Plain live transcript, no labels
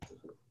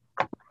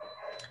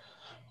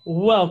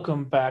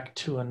Welcome back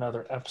to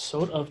another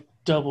episode of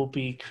Double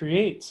B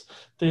Creates.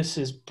 This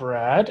is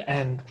Brad,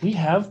 and we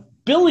have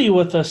Billy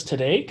with us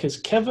today because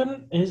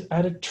Kevin is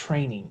at a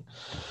training.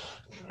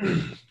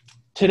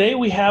 Today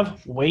we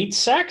have Wade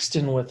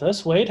Saxton with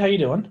us. Wade, how you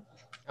doing?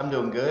 I'm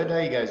doing good. How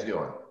you guys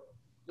doing?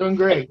 Doing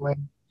great,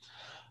 Wayne.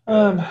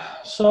 Um,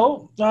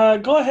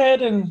 Good. go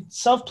ahead and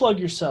self-plug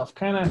yourself.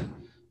 Kind of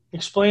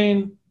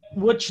explain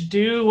what you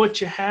do, what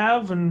you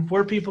have, and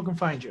where people can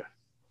find you.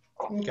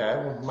 Okay.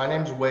 Well, my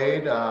name's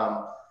Wade.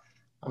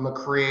 I'm a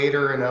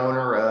creator and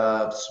owner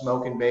of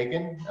Smoke and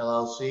Bacon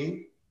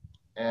LLC.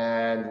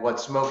 And what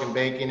Smoke and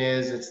Bacon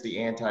is, it's the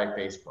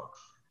anti-Facebook.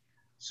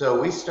 So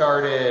we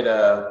started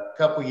a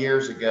couple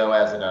years ago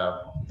as an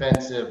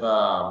offensive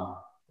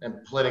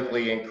and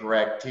politically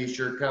incorrect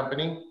T-shirt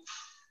company.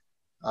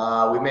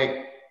 We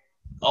make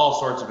all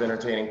sorts of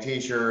entertaining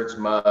T-shirts,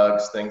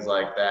 mugs, things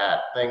like that,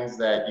 things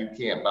that you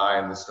can't buy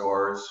in the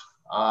stores.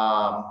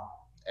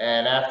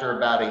 And after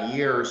about a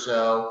year or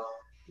so,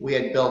 we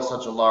had built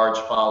such a large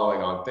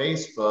following on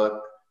Facebook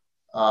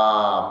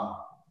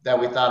that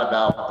we thought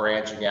about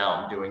branching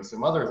out and doing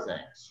some other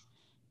things.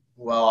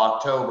 Well,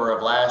 October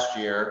of last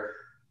year,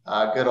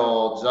 good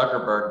old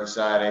Zuckerberg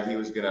decided he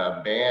was going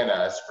to ban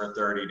us for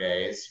 30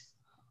 days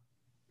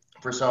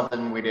for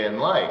something we didn't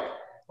like,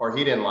 or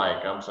he didn't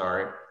like, I'm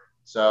sorry.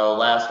 So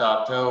last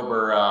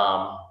October,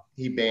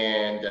 he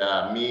banned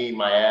me,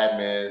 my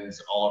admins,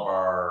 all of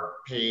our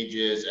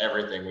pages,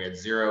 everything. We had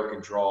zero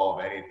control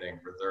of anything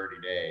for 30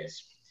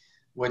 days,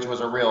 which was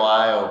a real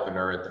eye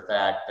opener at the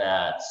fact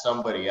that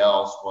somebody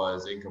else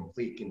was in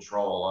complete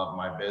control of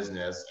my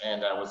business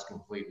and I was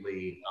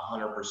completely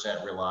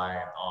 100%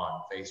 reliant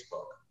on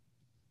Facebook.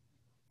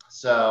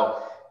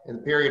 So in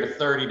the period of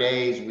 30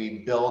 days, we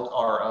built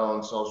our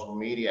own social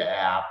media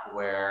app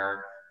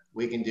where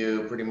we can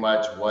do pretty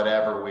much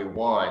whatever we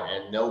want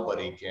and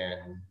nobody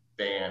can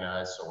ban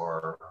us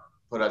or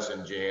put us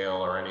in jail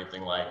or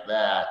anything like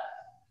that.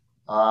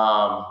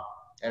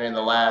 And in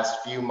the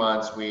last few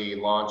months, we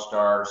launched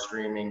our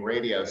streaming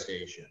radio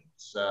station.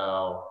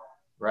 So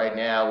right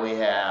now we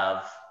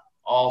have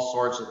all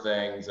sorts of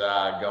things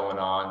going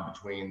on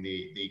between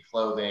the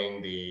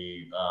clothing,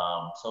 the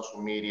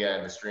social media,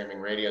 and the streaming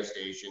radio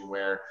station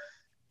where,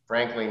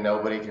 frankly,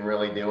 nobody can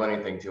really do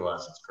anything to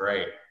us. It's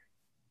great.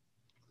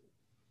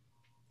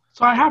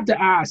 So I have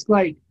to ask,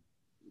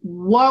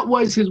 what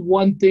was his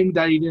one thing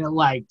that he didn't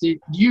like? Do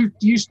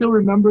you still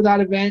remember that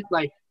event?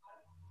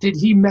 Did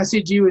he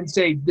message you and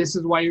say this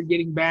is why you're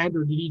getting banned,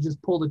 or did he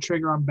just pull the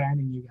trigger on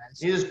banning you guys?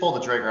 He just pulled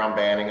the trigger on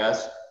banning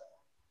us.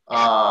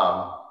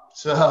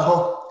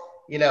 So,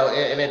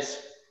 and it's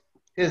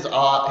his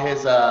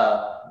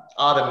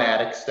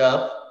automatic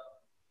stuff.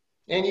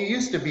 And you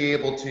used to be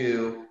able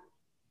to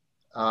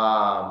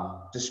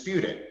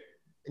dispute it,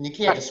 and you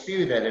can't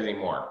dispute that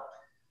anymore.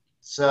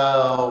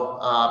 So,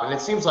 and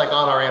it seems like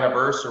on our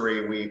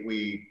anniversary,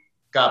 we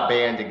got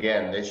banned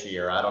again this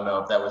year. I don't know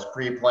if that was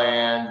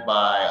pre-planned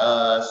by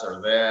us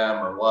or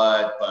them or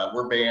what, but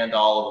we're banned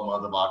all of the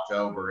month of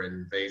October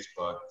in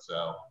Facebook.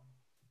 So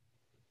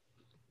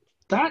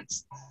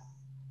That's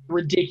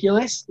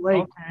ridiculous.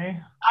 Okay.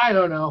 I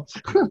don't know.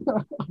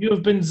 You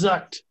have been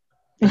zucked.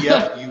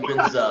 yep, you've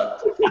been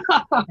sucked.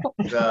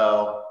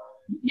 So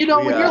When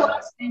your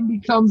last name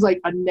becomes like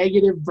a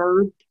negative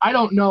verb, I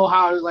don't know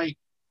how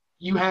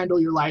you handle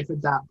your life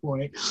at that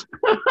point.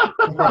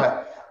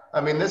 right. I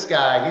mean, this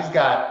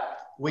guy,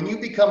 when you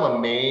become a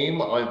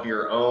meme of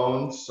your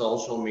own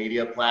social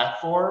media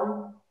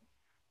platform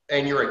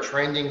and you're a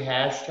trending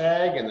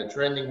hashtag and the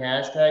trending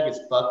hashtag is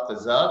fuck the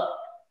Zuck,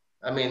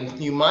 I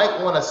mean, you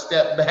might want to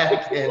step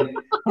back and,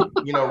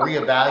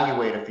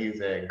 reevaluate a few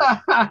things.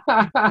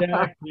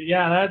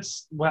 Yeah,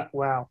 that's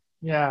wow.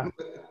 Yeah.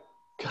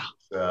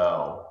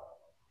 So,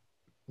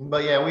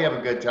 but yeah, we have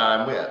a good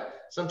time.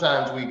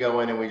 Sometimes we go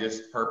in and we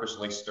just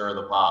purposely stir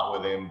the pot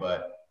with him,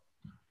 but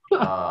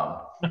I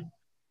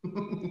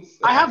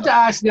have to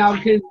ask now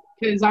because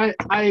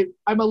I'm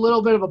a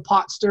little bit of a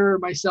pot stirrer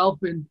myself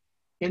in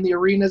the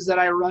arenas that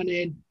I run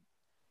in.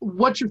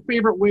 What's your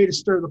favorite way to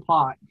stir the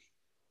pot?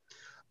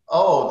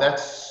 Oh,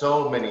 that's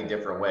so many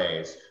different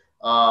ways.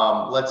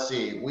 Let's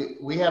see.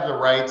 We have the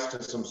rights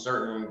to some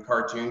certain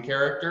cartoon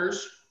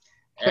characters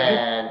Okay.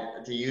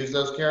 and to use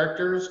those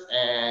characters,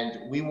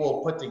 and we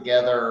will put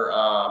together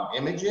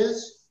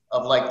images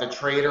of like the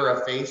traitor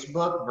of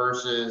Facebook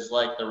versus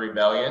like the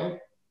rebellion,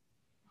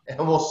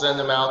 and we'll send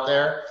them out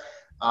there.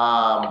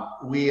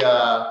 We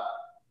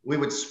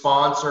would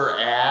sponsor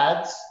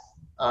ads,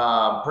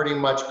 pretty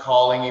much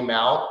calling him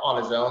out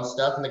on his own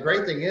stuff. And the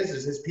great thing is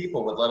his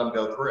people would let him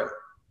go through.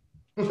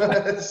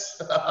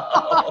 so,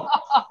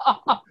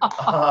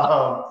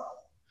 um,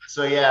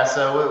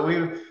 so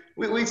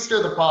we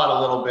stir the pot a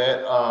little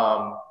bit.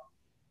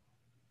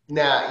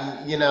 Now,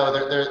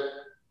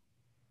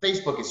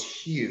 Facebook is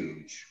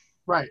huge.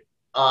 Right.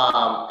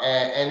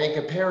 And in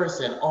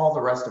comparison, all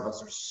the rest of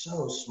us are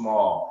so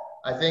small.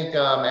 I think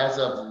as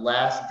of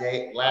last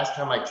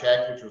time I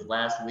checked, which was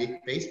last week,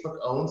 Facebook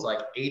owns like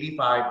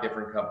 85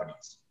 different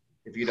companies,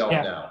 if you don't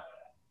Yeah. know.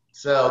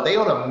 So they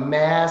own a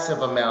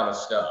massive amount of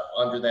stuff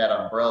under that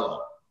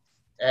umbrella.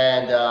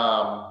 And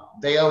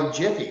they own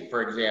Jiffy,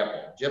 for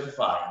example,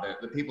 Jiffify,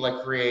 the people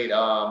that create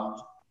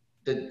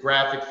the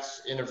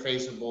graphics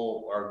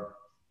interfaceable or,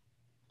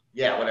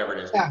 yeah, whatever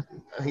it is.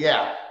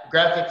 Yeah,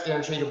 graphics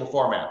interchangeable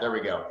format. There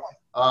we go.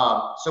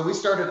 So we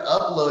started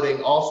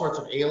uploading all sorts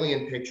of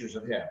alien pictures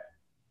of him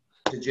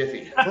to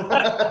Jiffy.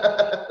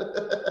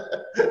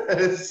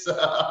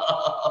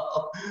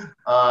 So,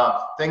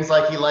 things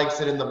like he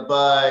likes it in the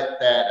butt,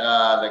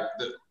 that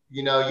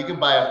you know, you can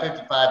buy a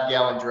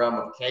 55-gallon drum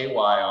of KY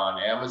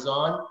on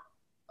Amazon.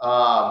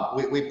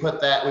 We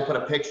put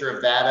a picture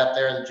of that up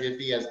there in the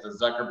Jiffy as the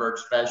Zuckerberg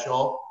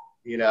special.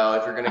 You know,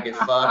 if you're gonna get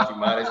fucked, you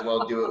might as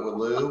well do it with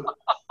lube.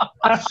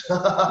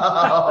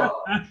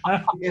 So,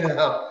 you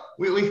know,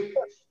 we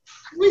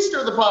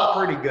stir the pot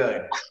pretty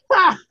good.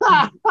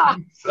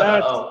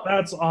 So,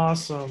 that's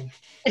awesome.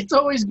 It's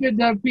always good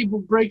to have people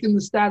breaking the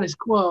status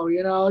quo,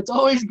 you know? It's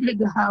always good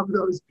to have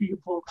those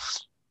people.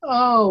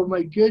 Oh,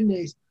 my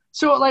goodness.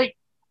 So, like,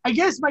 I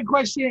guess my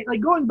question, like,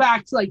 going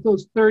back to, like,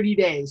 those 30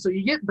 days. So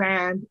you get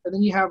banned, and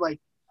then you have,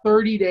 like,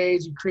 30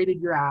 days. You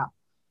created your app.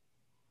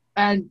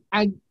 And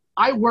I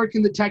work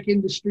in the tech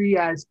industry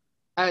as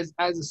a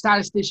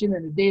statistician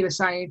and a data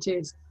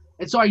scientist.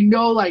 And so I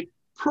know, like,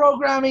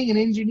 programming and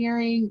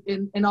engineering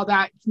and all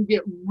that can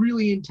get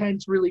really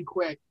intense really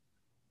quick.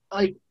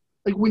 Like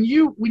when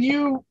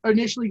you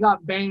initially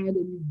got banned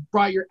and you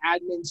brought your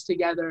admins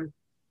together,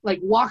 like,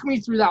 walk me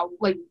through that.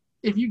 Like,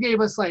 if you gave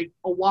us like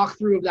a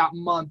walkthrough of that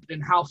month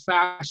and how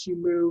fast you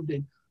moved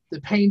and the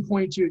pain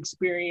points you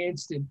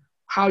experienced and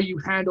how you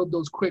handled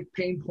those quick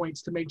pain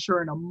points to make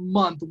sure in a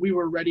month we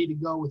were ready to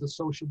go with a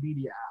social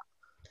media app.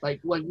 Like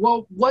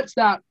what's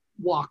that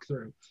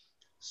walkthrough?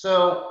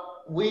 So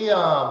we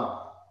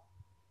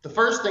the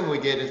first thing we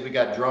did is we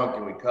got drunk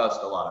and we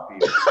cussed a lot of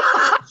people.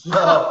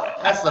 So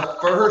that's the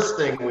first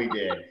thing we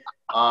did.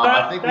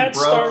 I think we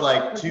broke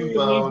like 2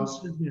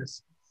 phones.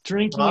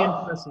 Drinking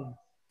and cussing.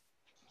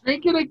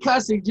 Drinking and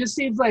cussing just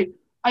seems like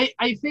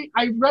I think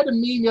I read a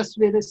meme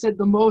yesterday that said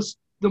the most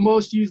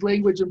used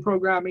language in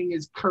programming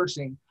is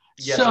cursing.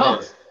 Yes, it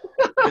is.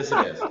 Yes,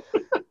 it is.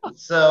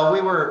 So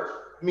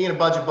me and a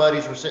bunch of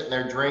buddies were sitting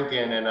there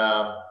drinking, and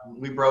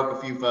we broke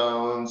a few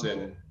phones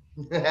and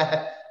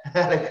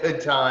had a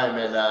good time,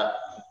 and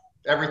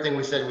everything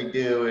we said we'd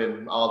do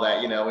and all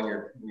that, you know, when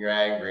you're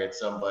angry at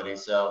somebody.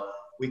 So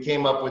we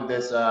came up with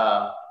this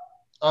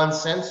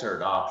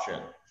uncensored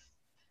option,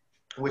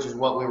 which is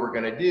what we were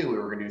going to do. We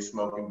were going to do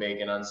Smoking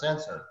Bacon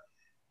Uncensored.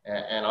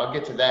 And I'll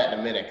get to that in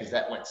a minute because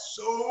that went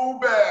so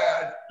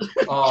bad.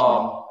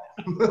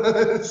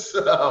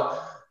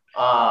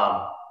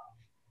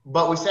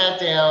 But we sat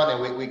down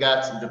and we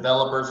got some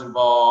developers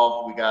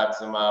involved. We got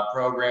some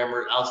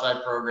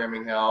outside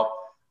programming help.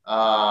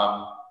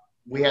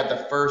 We had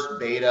the first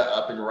beta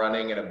up and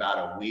running in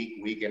about a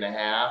week and a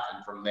half.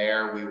 And from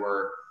there, we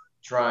were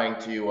trying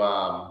to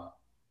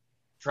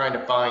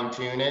fine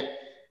tune it.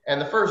 And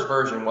the first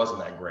version wasn't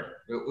that great.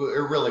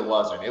 It really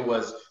wasn't. It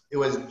was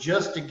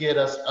just to get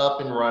us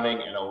up and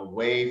running and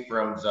away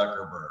from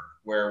Zuckerberg,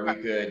 where we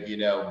could, you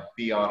know,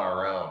 be on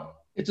our own.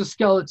 It's a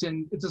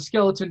skeleton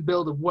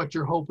build of what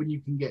you're hoping you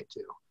can get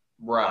to.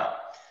 Right.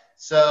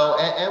 So,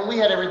 and we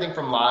had everything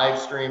from live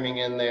streaming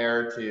in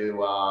there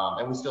to,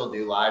 and we still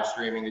do live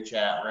streaming the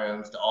chat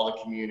rooms to all the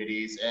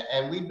communities.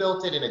 And we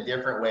built it in a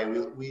different way.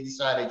 We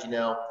decided, you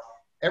know,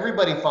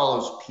 everybody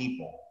follows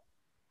people.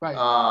 Right.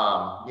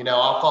 You know,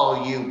 I'll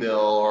follow you, Bill,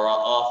 or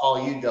I'll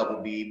follow you,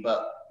 Double B.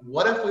 But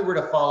what if we were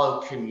to follow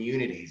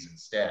communities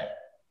instead?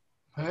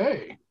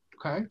 Hey,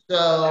 okay.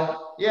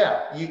 So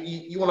yeah,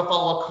 you want to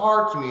follow a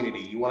car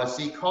community. You want to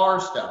see car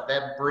stuff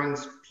that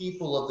brings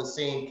people of the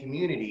same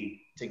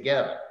community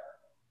together.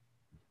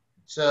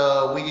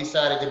 So we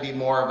decided to be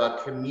more of a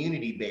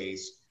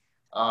community-based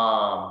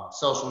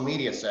social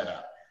media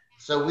setup.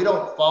 So we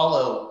don't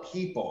follow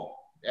people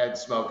at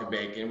Smoking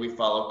Bacon. We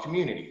follow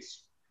communities.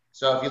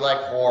 So if you like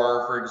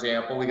horror, for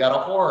example, we got a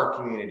horror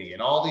community,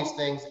 and all these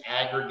things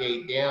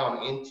aggregate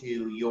down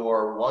into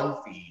your one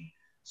feed.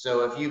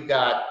 So if you've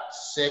got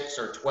 6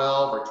 or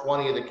 12 or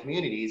 20 of the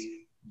communities,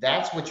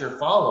 that's what you're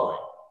following.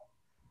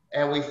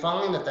 And we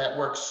find that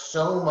works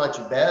so much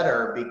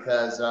better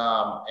because,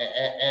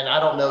 and I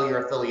don't know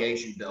your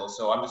affiliation, Bill,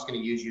 so I'm just going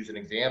to use you as an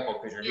example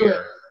because you're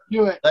here.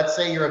 Do it. Let's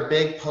say you're a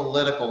big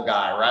political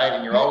guy, right?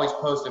 And you're always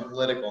posting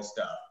political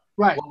stuff.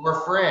 Right. Well, we're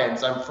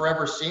friends. I'm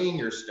forever seeing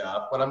your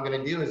stuff. What I'm going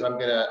to do is I'm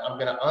going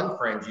to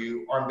unfriend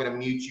you, or I'm going to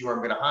mute you, or I'm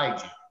going to hide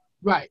you.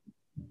 Right.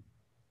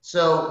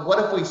 So what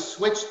if we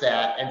switch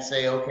that and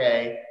say,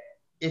 okay,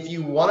 if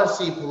you want to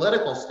see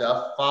political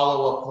stuff,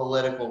 follow a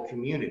political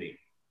community.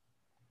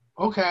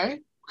 Okay.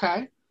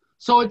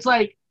 So it's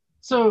like,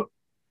 so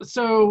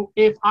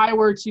if I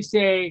were to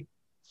say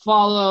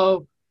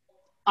follow,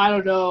 I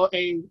don't know,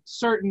 a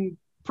certain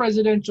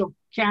presidential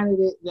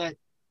candidate that,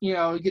 you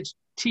know, gets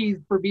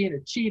teased for being a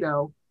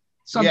Cheeto,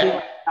 something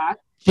like that.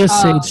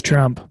 Just say it's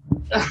Trump.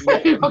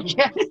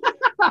 Okay.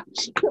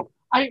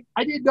 I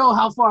didn't know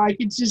how far I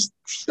could just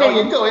No, stay.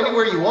 you can go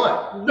anywhere you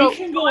want. We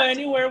can go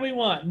anywhere we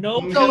want. No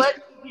So peace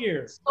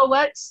here.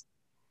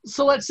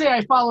 So let's say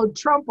I followed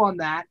Trump on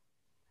that.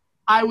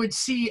 I would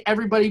see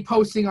everybody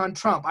posting on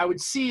Trump. I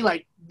would see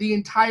like the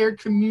entire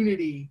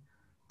community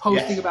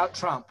posting Yes. about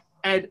Trump,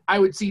 and I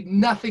would see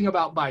nothing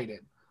about Biden.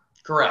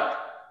 Correct.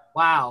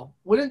 Wow,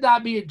 wouldn't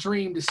that be a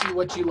dream to see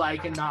what you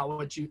like and not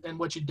what you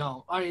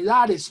don't? I mean,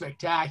 that is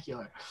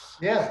spectacular.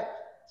 Yeah.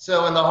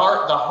 So the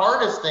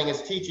hardest thing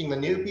is teaching the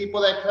new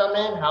people that come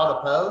in how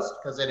to post,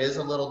 because it is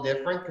a little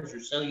different because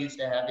you're so used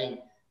to having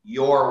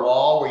your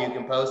wall where you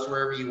can post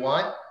wherever you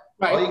want.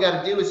 Right. All you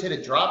got to do is hit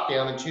a drop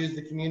down and choose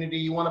the community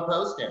you want to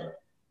post in.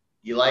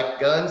 You like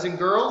guns and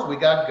girls? We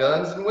got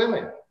guns and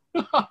women.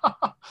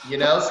 So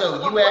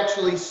you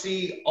actually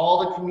see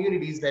all the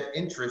communities that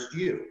interest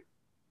you.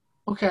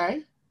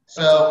 Okay.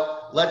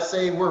 So let's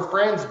say we're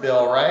friends,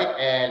 Bill, right?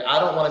 And I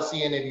don't want to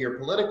see any of your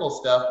political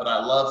stuff, but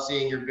I love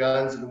seeing your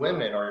guns and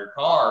women or your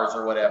cars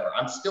or whatever.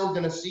 I'm still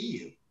going to see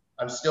you.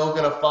 I'm still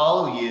going to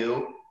follow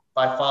you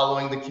by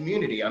following the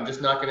community. I'm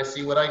just not going to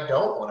see what I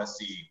don't want to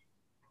see.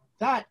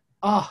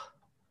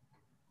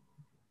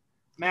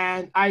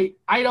 Man, I'm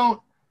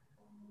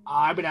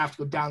going to have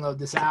to go download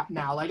this app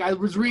now. Like, I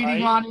was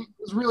reading on it,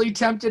 was really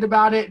tempted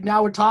about it.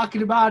 Now we're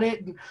talking about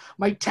it. And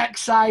my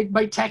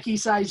techie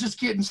side is just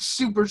getting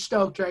super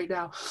stoked right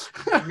now.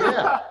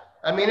 Yeah.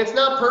 I mean, it's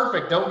not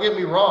perfect. Don't get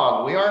me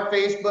wrong. We aren't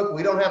Facebook.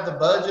 We don't have the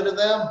budget of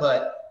them,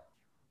 but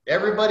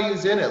everybody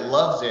who's in it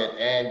loves it.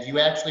 And you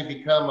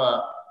actually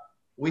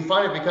we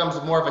find it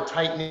becomes more of a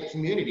tight-knit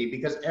community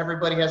because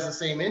everybody has the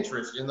same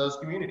interest in those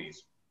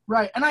communities.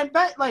 Right. And I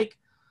bet like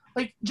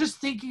just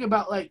thinking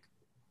about like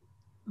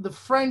the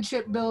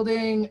friendship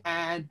building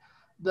and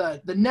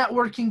the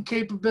networking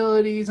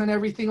capabilities and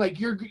everything, like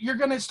you're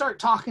going to start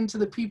talking to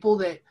the people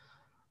that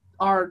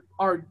are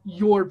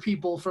your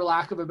people, for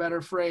lack of a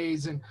better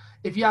phrase. And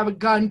if you have a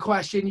gun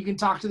question, you can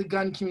talk to the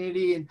gun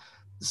community, and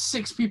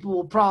 6 people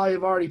will probably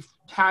have already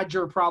had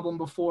your problem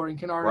before and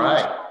can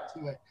already respond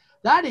to it.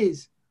 That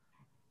is,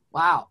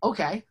 wow.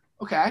 Okay.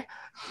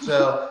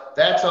 So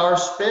that's our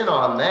spin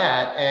on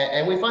that.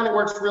 And we find it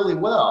works really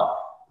well.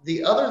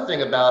 The other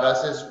thing about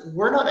us is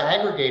we're not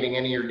aggregating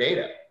any of your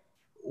data.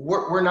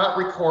 We're not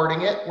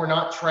recording it. We're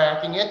not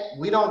tracking it.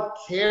 We don't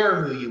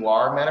care who you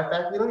are. Matter of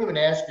fact, we don't even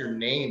ask your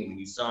name when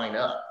you sign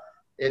up.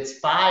 It's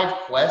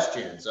 5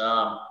 questions.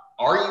 Are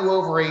you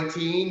over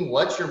 18?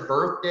 What's your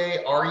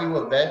birthday? Are you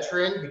a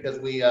veteran? Because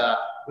we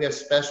have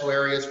special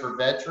areas for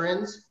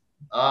veterans.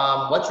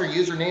 What's your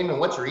username and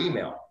what's your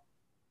email?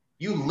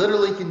 You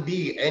literally can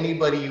be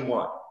anybody you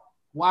want.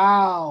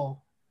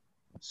 Wow.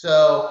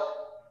 So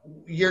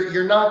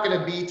you're not going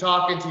to be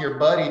talking to your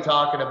buddy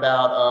talking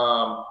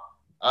about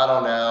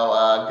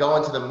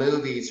going to the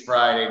movies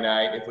Friday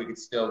night, if we could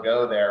still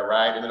go there,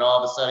 right? And then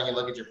all of a sudden you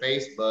look at your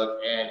Facebook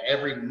and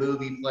every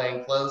movie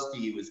playing close to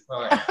you is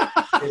on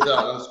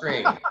the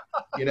screen.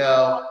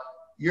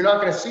 You're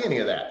not going to see any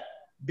of that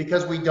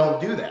because we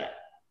don't do that.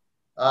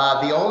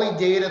 The only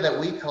data that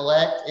we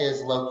collect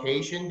is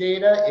location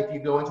data if you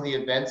go into the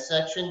events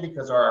section,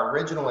 because our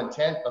original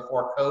intent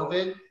before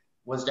COVID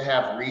was to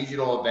have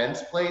regional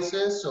events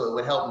places, so it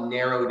would help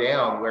narrow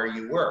down where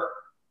you were.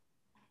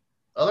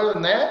 Other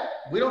than that,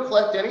 we don't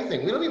collect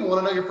anything. We don't even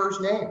want to know your first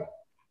name.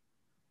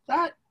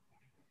 That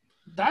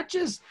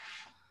just,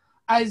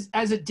 as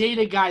a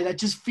data guy, that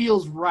just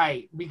feels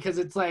right, because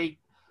it's like,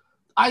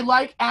 I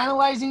like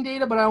analyzing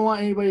data, but I don't want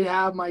anybody to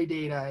have my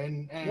data.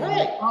 And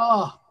right.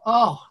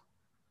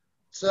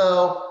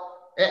 So,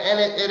 and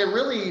it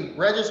really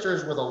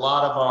registers with a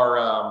lot of our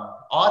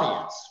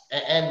audience.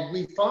 And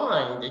we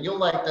find, and you'll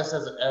like this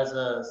as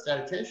a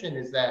statistician,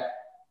 is that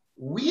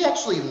we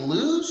actually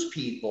lose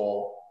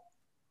people.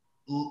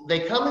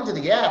 They come into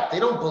the app, they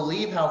don't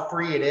believe how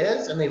free it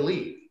is, and they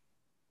leave.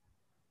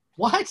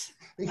 What?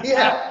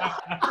 Yeah.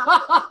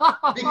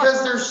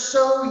 Because they're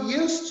so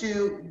used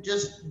to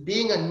just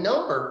being a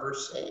number for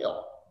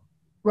sale.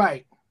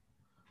 Right.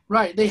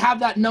 They have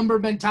that number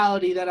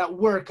mentality that at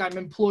work I'm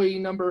employee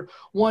number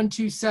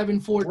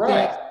 1274.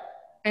 Right.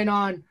 And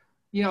on,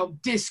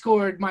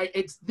 Discord,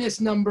 it's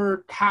this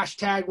number,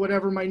 hashtag,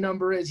 whatever my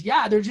number is.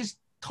 Yeah, they're just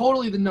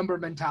totally the number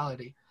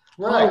mentality.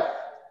 Right.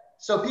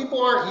 So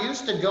people aren't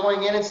used to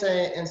going in and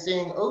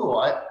saying, oh,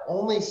 I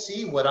only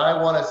see what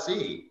I want to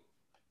see.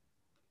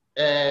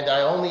 And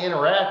I only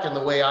interact in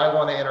the way I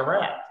want to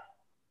interact.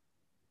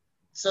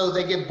 So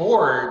they get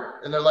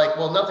bored and they're like,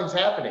 well, nothing's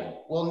happening.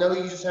 Well, no,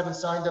 you just haven't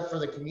signed up for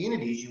the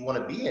communities you want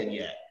to be in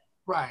yet.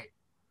 Right.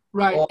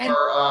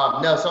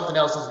 Or no, something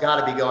else has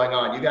got to be going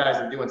on. You guys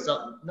are doing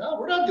something. No,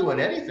 we're not doing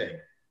anything.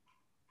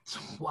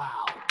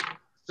 Wow.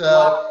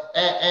 So,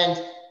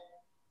 and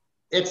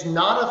it's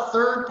not a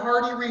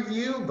third-party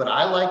review, but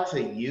I like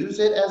to use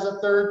it as a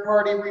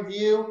third-party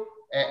review.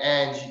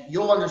 And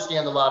you'll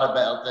understand a lot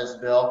about this,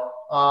 Bill.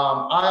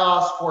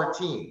 iOS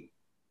 14.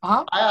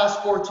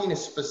 iOS 14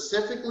 is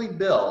specifically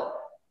built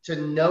to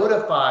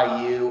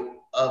notify you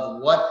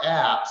of what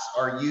apps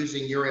are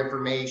using your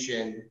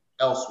information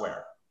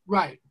elsewhere.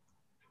 Right.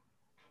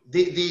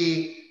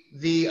 The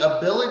the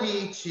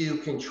ability to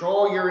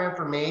control your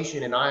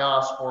information in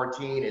iOS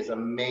 14 is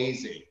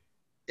amazing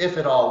if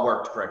it all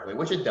worked correctly,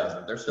 which it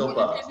doesn't. There's still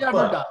bugs. It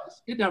never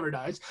does. It never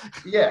does.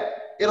 Yeah.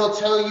 It'll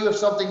tell you if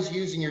something's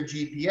using your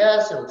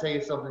GPS. It'll tell you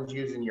if something's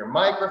using your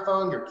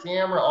microphone, your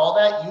camera, all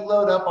that. You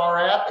load up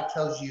our app, it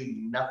tells you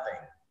nothing.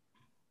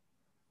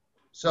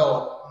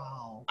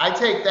 So I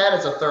take that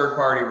as a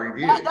third-party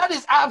review. That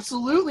is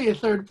absolutely a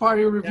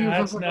third-party review. Yeah,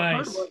 that's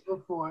nice.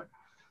 Before.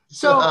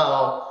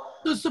 So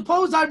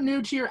suppose I'm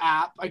new to your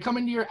app. I come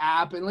into your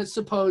app, and let's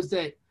suppose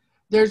that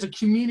there's a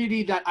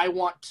community that I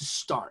want to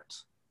start.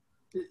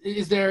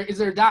 Is there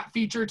that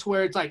feature to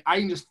where it's like I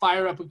can just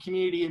fire up a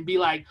community and be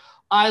like,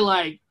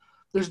 I'm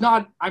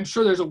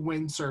sure there's a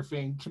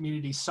windsurfing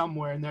community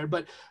somewhere in there,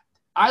 but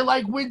I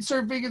like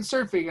windsurfing and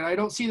surfing, and I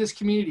don't see this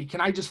community.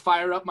 Can I just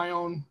fire up my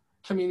own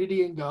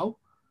community and go?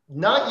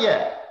 Not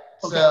yet.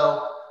 Okay.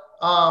 So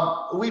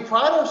we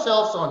pride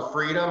ourselves on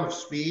freedom of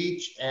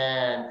speech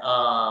and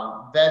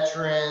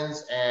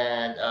veterans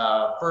and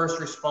first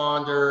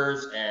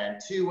responders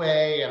and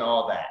 2A and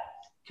all that.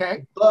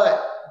 Okay.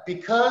 But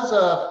because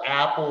of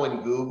Apple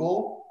and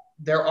Google,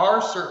 there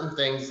are certain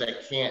things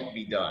that can't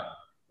be done,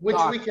 which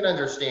we can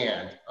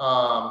understand.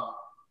 So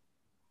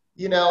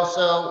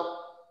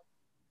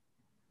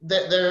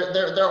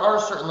there are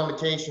certain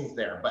limitations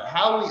there, but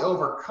how we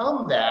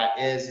overcome that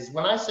is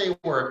when I say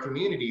we're a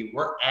community,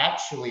 we're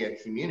actually a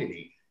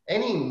community.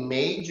 Any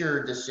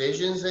major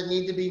decisions that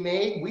need to be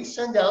made, we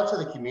send out to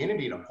the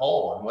community to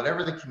poll, and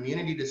whatever the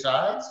community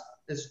decides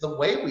is the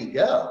way we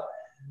go.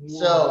 Whoa.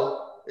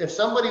 So if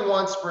somebody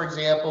wants, for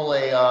example,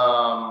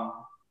 a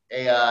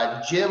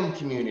gym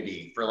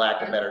community, for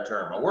lack of a better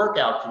term, a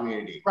workout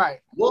community, right?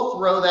 We'll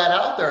throw that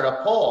out there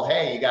to poll.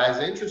 Hey, you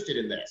guys interested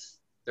in this?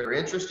 They're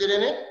interested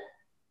in it.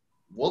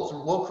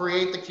 We'll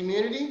create the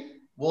community.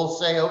 We'll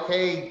say,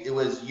 okay, it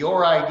was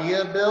your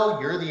idea, Bill.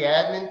 You're the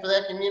admin for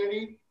that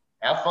community.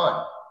 Have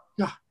fun.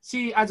 Yeah.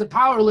 See, as a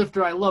power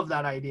lifter, I love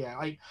that idea.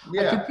 Like,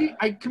 yeah.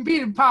 I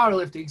compete in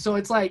powerlifting, so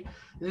it's like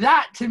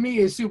that to me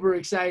is super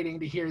exciting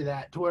to hear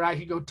that, to where I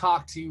could go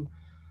talk to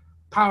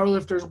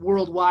powerlifters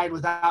worldwide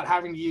without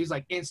having to use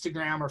like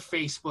Instagram or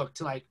Facebook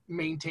to like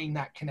maintain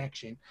that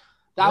connection.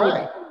 That would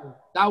be cool.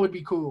 That would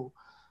be cool.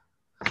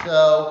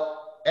 So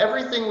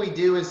everything we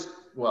do is,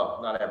 well,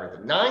 not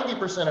everything.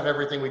 90% of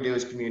everything we do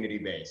is community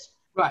based.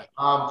 Right.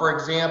 For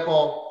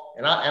example,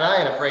 and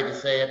I ain't afraid to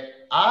say it,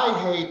 I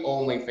hate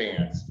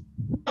OnlyFans.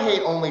 I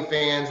hate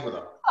OnlyFans with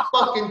a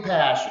fucking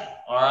passion.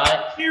 All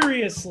right.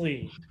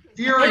 Furiously.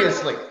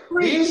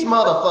 These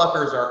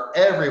motherfuckers are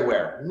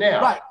everywhere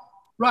now.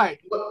 Right.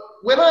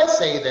 When I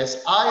say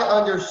this, I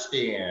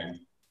understand.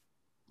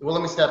 Well,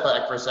 let me step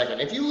back for a second.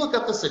 If you look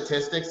up the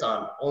statistics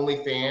on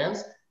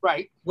OnlyFans,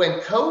 right, when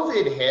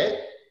COVID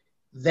hit,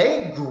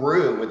 they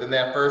grew within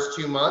that first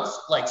 2 months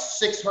like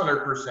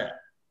 600%.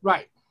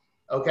 Right.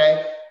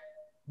 Okay.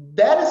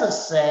 That is a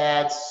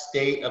sad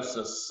state of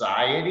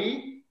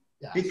society,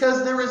 yes,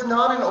 because there is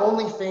not an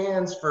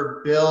OnlyFans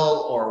for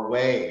Bill or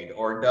Wade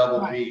or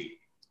Double B.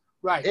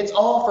 Right. It's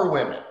all for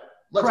women.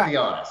 Let's be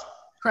honest.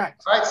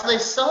 Correct. All right. So they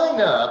sign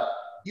up.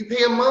 You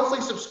pay a monthly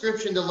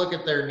subscription to look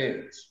at their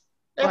nudes.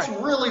 That's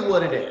really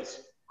what it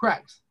is.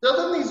 Correct. So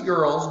then these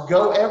girls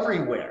go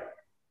everywhere.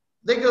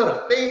 They go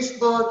to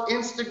Facebook,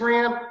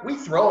 Instagram. We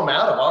throw them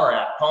out of our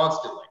app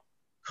constantly.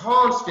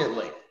 Come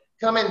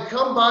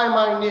buy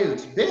my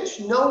nudes. Bitch,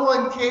 no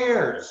one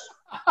cares.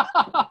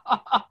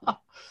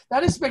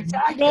 That is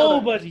spectacular.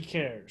 Nobody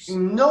cares.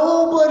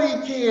 Nobody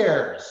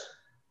cares.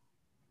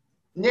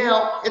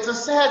 Now, it's a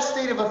sad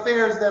state of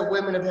affairs that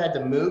women have had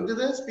to move to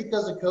this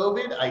because of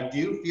COVID. I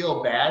do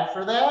feel bad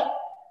for that.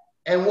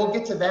 And we'll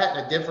get to that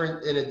in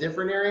a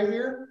different area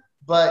here.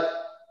 But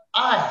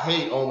I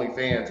hate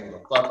OnlyFans with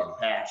a fucking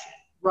passion.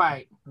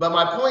 Right. But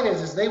my point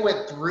is they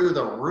went through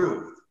the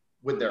roof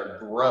with their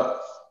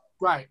growth.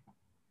 Right.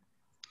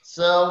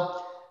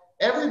 So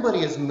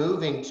everybody is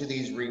moving to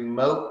these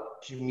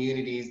remote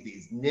communities,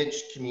 these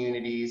niche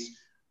communities.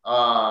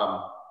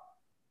 But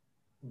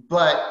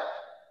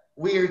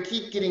we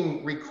keep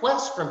getting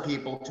requests from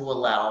people to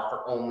allow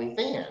for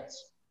OnlyFans.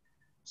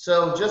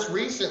 So just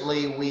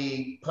recently,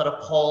 we put a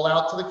poll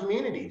out to the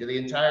community, to the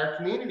entire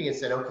community, and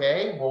said,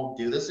 okay, we'll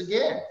do this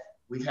again.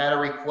 We've had a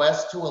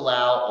request to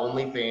allow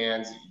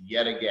OnlyFans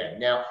yet again.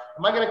 Now,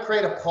 am I going to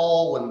create a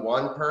poll when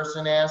one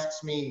person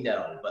asks me?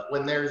 No. But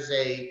when there's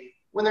a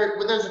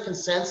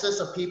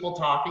consensus of people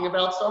talking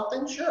about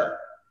something, sure.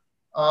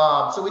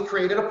 So we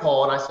created a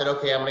poll, and I said,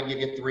 okay, I'm going to give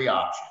you 3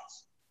 options.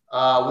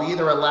 We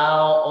either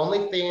allow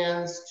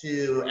OnlyFans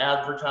to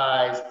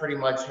advertise pretty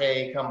much,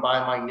 hey, come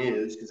buy my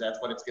news, because that's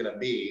what it's going to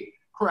be.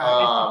 Correct.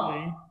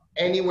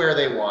 Anywhere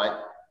they want.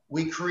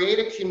 We create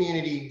a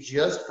community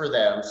just for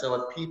them. So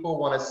if people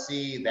want to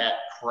see that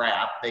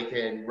crap, they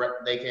can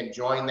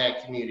join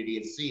that community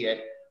and see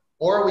it.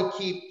 Or we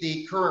keep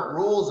the current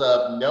rules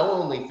of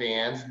no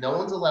OnlyFans. No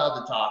one's allowed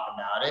to talk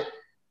about it.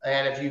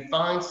 And if you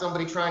find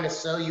somebody trying to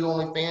sell you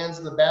OnlyFans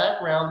in the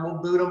background,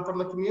 we'll boot them from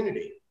the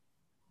community.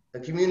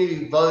 The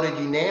community voted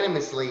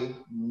unanimously,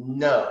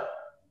 no.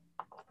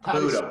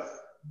 Boot them.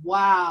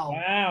 Wow.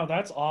 Wow,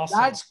 that's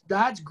awesome.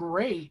 That's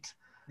great.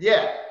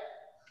 Yeah.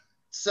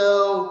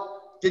 So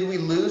did we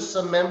lose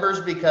some members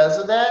because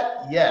of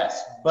that?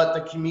 Yes. But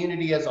the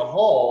community as a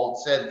whole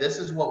said, this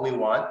is what we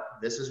want.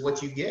 This is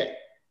what you get.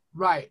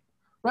 Right.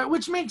 Right.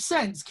 Which makes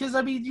sense. Cause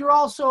I mean, you're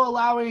also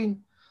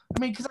allowing,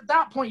 cause at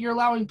that point you're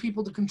allowing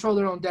people to control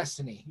their own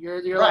destiny.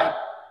 You're Right. like,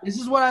 this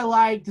is what I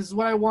like. This is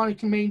what I want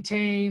to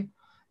maintain.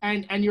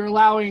 And you're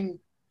allowing,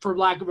 for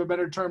lack of a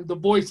better term, the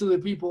voice of the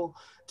people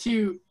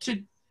to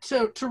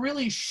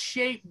really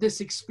shape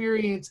this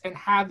experience and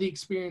have the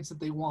experience that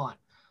they want.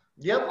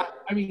 Yep.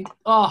 I mean,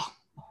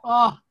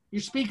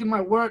 you're speaking my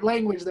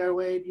language there,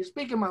 Wade. You're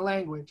speaking my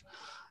language.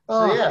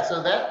 So yeah,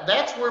 so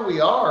that's where we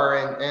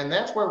are, and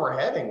that's where we're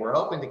heading. We're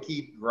hoping to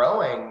keep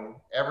growing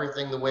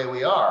everything the way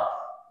we are.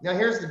 Now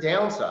here's the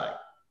downside.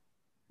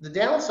 The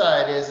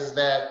downside is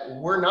that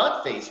we're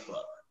not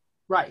Facebook.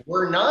 Right.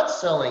 We're not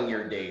selling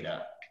your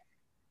data,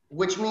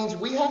 which means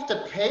we have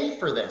to pay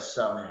for this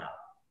somehow.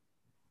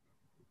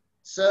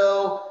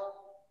 So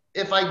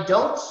if I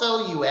don't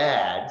sell you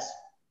ads,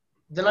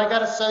 then I got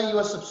to sell you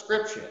a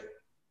subscription.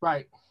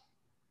 Right.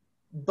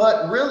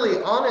 But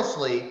really,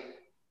 honestly,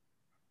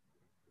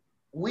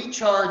 we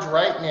charge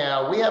right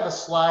now, we have a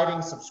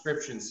sliding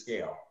subscription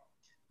scale.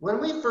 When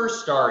we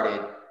first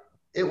started,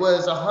 it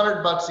was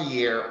 $100 a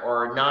year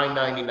or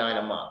 $9.99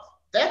 a month.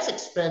 That's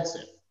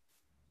expensive.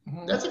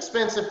 Mm-hmm. That's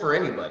expensive for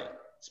anybody,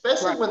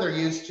 especially when they're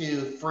used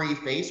to free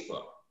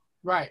Facebook.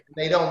 Right.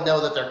 They don't know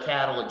that they're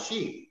cattle and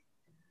sheep.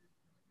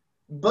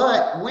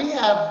 But we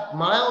have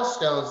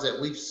milestones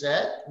that we've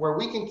set where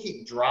we can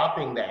keep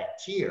dropping that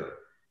tier.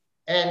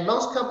 And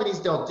most companies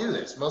don't do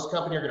this. Most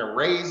companies are going to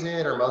raise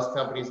it, or most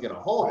companies are going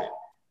to hold it.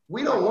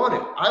 We don't want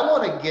it. I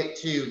want to get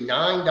to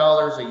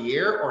 $9 a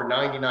year or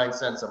 99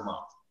 cents a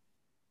month.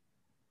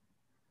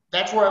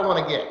 That's where I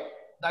want to get.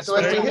 So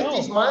as we hit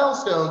these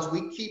milestones,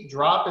 we keep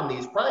dropping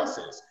these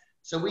prices.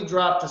 So we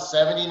dropped to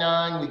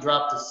 79, we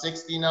dropped to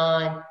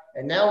 69,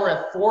 and now we're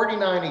at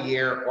 49 a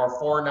year or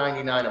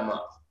 $4.99 a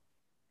month.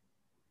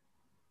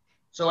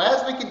 So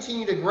as we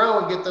continue to grow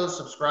and get those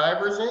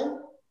subscribers in,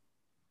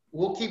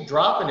 we'll keep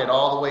dropping it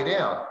all the way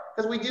down,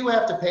 because we do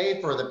have to pay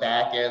for the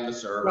back end, the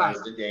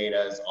servers, the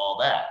data, all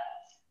that.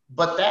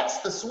 But that's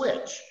the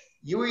switch.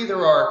 You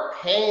either are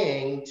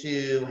paying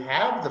to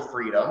have the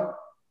freedom,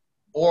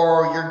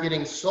 or you're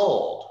getting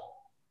sold.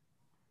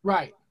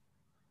 Right.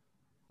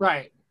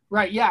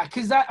 Yeah.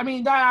 Cause that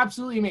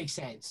absolutely makes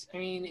sense. I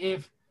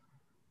mean,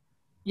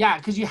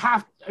 cause you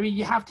have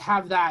to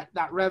have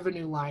that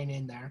revenue line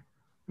in there.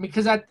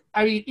 Because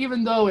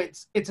even though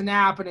it's an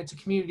app and it's a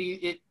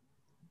community,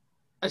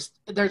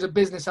 there's a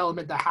business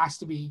element that has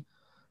to be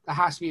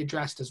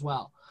addressed as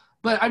well.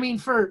 But I mean,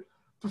 for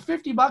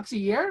 $50 a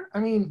year,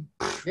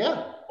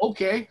 yeah,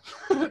 okay.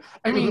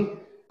 I mean,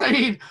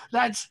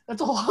 that's a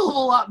hell of a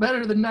lot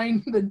better than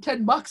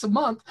 $10 a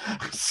month.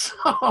 So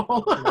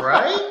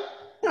right.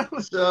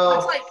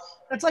 So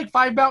that's like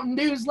 5 Mountain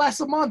Dews less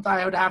a month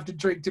I would have to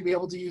drink to be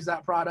able to use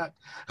that product.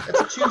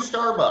 That's 2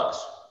 Starbucks.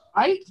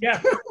 Right? Yeah.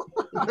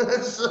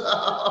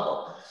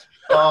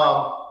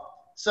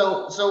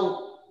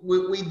 So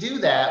we do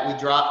that. We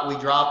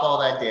drop all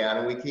that down,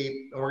 and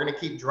we're going to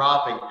keep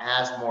dropping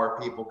as more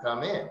people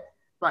come in.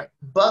 Right.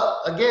 But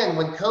again,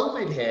 when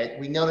COVID hit,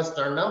 we noticed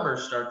our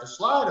numbers start to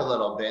slide a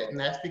little bit, and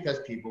that's because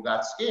people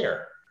got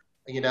scared.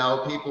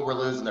 People were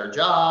losing their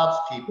jobs,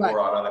 people were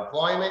on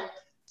unemployment.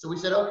 So we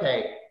said,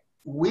 okay,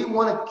 we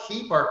want to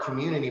keep our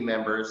community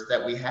members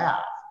that we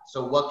have.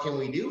 So what can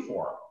we do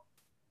for them?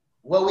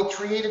 Well, we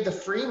created the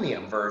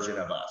freemium version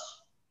of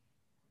us.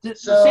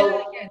 Say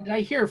that again. Did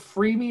I hear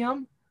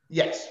freemium?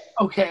 Yes.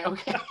 Okay.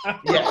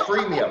 Yeah,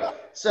 freemium.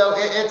 So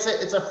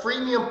it's a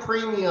freemium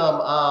premium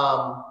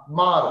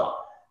model.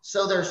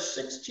 So there's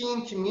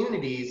 16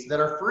 communities that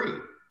are free.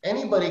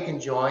 Anybody can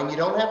join. You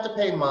don't have to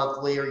pay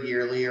monthly or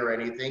yearly or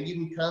anything. You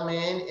can come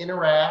in,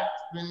 interact,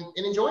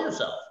 and enjoy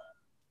yourself.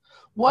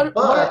 Go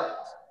ahead.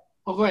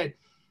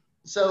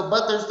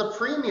 But there's the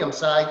premium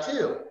side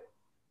too,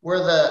 where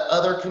the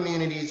other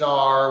communities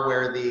are,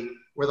 where the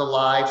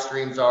live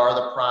streams are,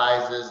 the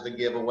prizes, the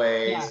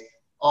giveaways,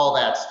 all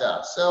that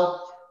stuff. So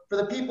for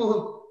the people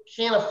who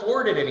can't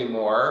afford it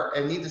anymore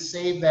and need to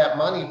save that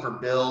money for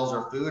bills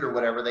or food or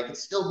whatever, they can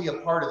still be a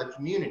part of the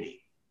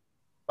community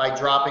by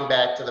dropping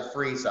back to the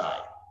free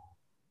side.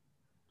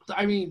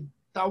 I mean,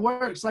 that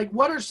works. Like,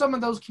 what are some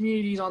of those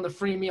communities on the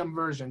freemium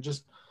version?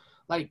 Just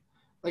like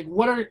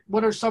what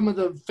are some of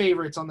the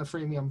favorites on the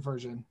freemium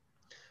version?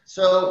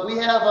 So we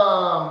have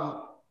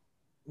on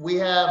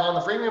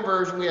the freemium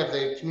version, we have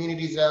the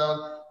community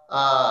zone.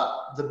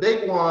 The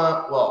big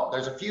one, well,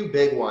 there's a few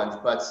big ones,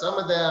 but some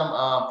of them,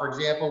 for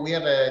example, we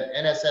have an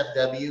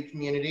NSFW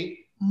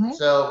community. Mm-hmm.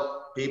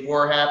 So people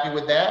are happy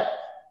with that.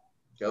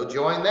 Go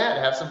join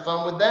that. Have some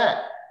fun with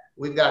that.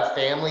 We've got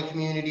family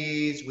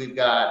communities. We've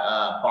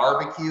got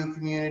barbecue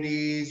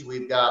communities.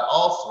 We've got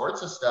all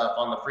sorts of stuff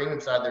on the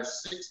freemium side.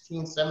 There's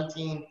 16,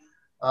 17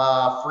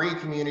 free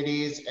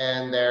communities,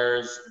 and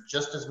there's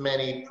just as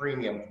many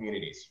premium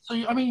communities. So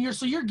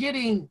you're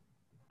getting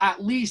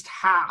at least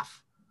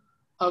half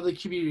of the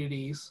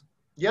communities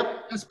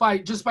Yep.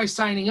 just by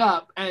signing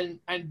up and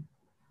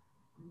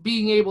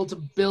being able to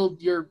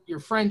build your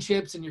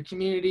friendships and your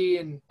community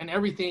and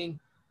everything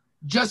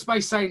just by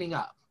signing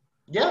up.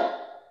 Yep.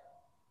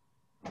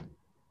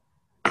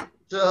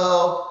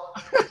 So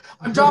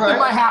I'm dropping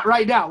my hat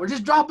right now. We're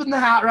just dropping the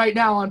hat right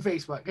now on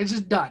Facebook. It's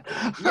just done.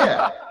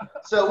 Yeah.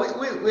 So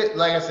we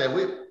like I said,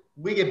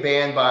 we get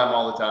banned by them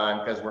all the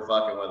time because we're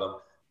fucking with them.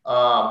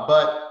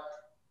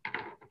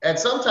 And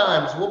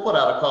sometimes we'll put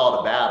out a call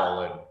to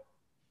battle and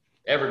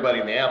everybody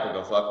in the app will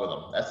go fuck with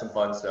them. That's some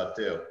fun stuff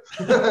too.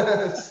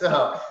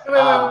 So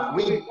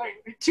wait.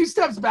 2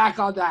 steps back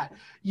on that.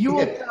 You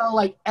will tell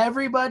like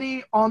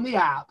everybody on the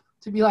app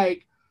to be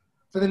like,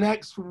 for the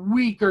next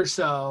week or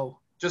so,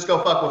 just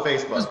go fuck with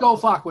Facebook. Just go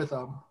fuck with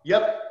them.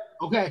 Yep.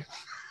 Okay.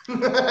 So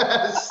we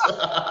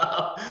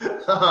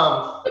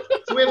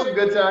have some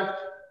good times.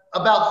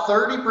 About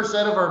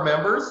 30% of our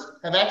members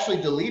have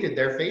actually deleted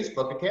their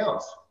Facebook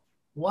accounts.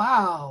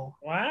 Wow.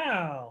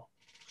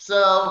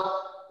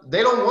 So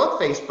they don't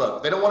want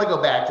Facebook. They don't want to go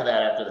back to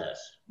that after this.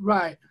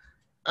 Right.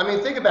 I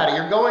mean, think about it.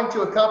 You're going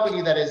to a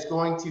company that is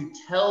going to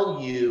tell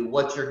you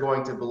what you're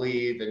going to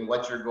believe and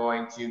what you're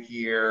going to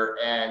hear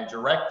and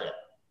direct it.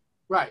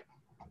 Right.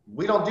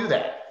 We don't do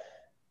that.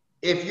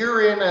 If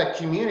you're in a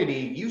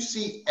community, you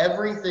see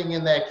everything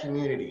in that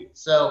community.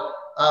 So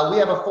we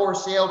have a for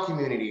sale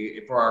community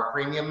for our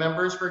premium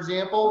members, for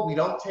example. We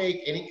don't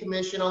take any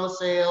commission on the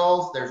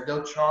sales. There's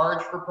no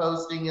charge for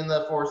posting in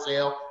the for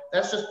sale.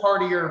 That's just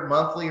part of your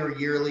monthly or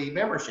yearly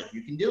membership.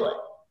 You can do it.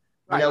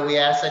 Right. You know, we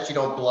ask that you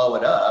don't blow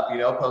it up, you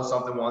know, post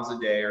something once a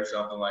day or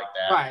something like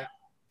that. Right.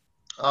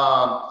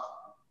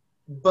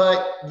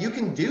 But you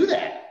can do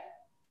that.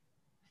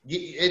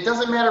 It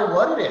doesn't matter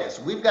what it is.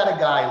 We've got a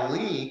guy,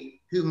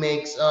 Lee, who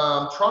makes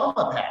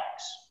trauma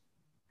packs.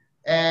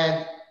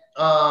 And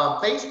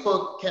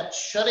Facebook kept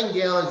shutting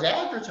down his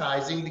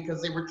advertising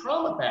because they were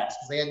trauma packs,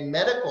 because they had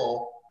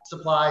medical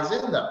supplies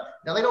in them.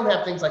 Now, they don't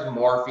have things like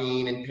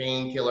morphine and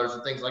painkillers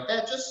and things like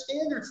that, just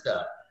standard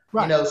stuff.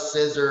 Right. You know,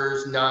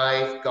 scissors,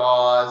 knife,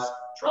 gauze,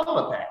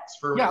 trauma packs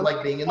for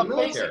like being in the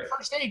military. Basic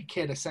first aid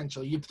kit,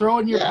 essentially. You throw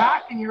in your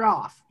pack and you're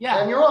off. Yeah.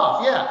 And you're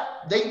off, yeah.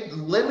 They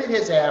limit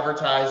his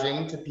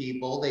advertising to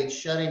people. They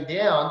shut him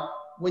down.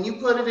 When you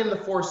put it in the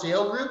for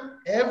sale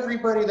group,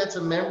 everybody that's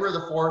a member of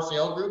the for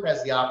sale group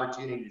has the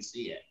opportunity to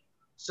see it.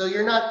 So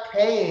you're not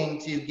paying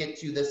to get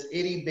to this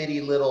itty bitty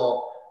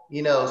little,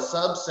 you know,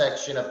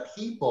 subsection of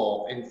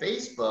people in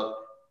Facebook.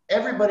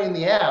 Everybody in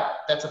the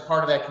app that's a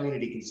part of that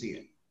community can see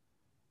it.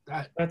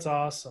 That's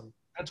awesome.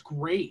 That's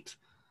great.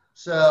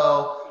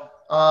 So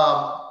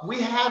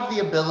we have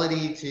the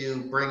ability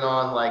to bring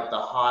on like the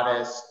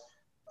hottest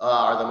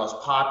or the most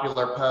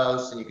popular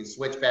posts, and you can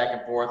switch back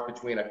and forth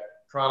between a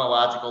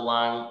chronological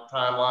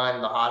timeline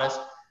and the hottest.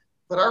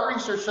 But our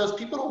research shows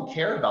people don't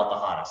care about the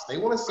hottest. They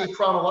want to see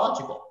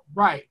chronological.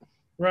 Right.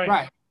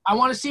 I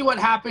want to see what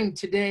happened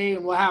today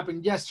and what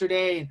happened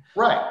yesterday,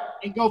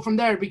 and go from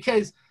there,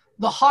 because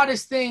the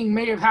hottest thing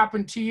may have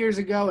happened 2 years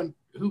ago, and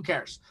who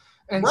cares?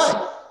 And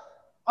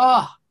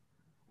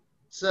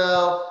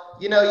so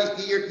you know,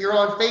 you're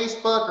on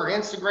Facebook or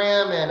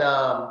Instagram, and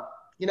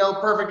you know,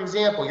 perfect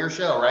example, your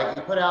show, right?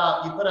 You put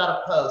out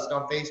a post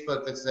on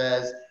Facebook that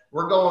says,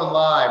 we're going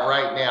live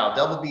right now.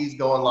 Double B's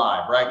going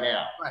live right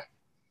now. Right.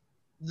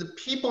 The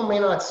people may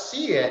not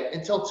see it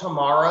until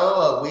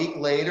tomorrow, a week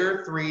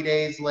later, 3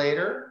 days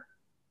later,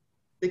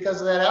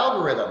 because of that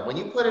algorithm. When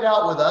you put it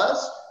out with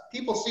us,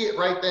 people see it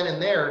right then and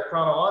there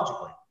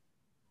chronologically.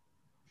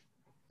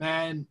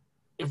 Man,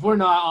 if we're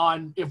not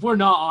on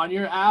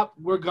your app,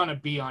 we're gonna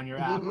be on your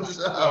app.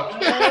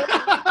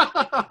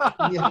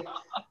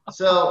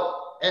 So,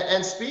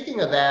 and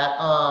speaking of that,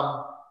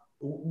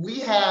 we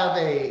have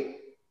a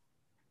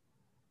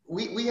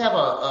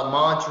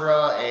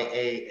mantra,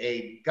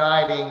 a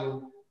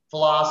guiding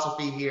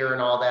philosophy here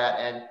and all that.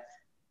 And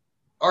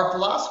our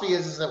philosophy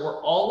is that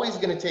we're always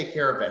going to take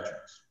care of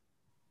veterans.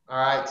 All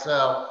right.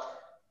 So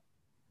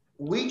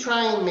we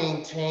try and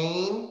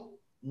maintain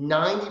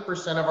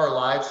 90% of our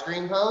live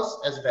stream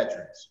hosts as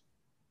veterans.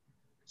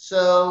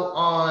 So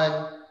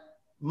on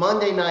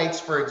Monday nights,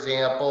 for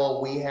example,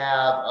 we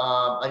have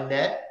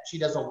Annette. She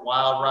does a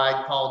wild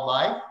ride called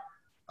Life.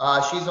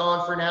 She's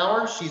on for an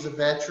hour. She's a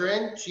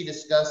veteran. She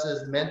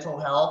discusses mental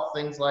health,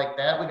 things like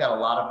that. We got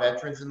a lot of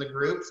veterans in the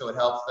group, so it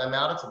helps them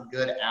out. It's a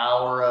good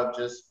hour of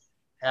just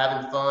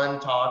having fun,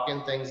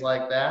 talking, things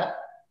like that.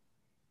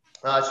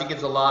 She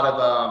gives a lot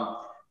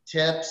of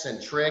tips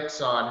and tricks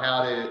on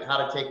how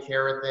to take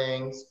care of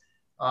things.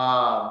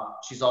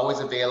 She's always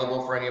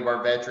available for any of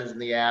our veterans in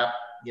the app.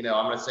 You know,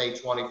 I'm going to say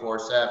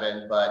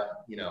 24/7,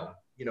 but you know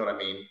what I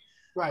mean.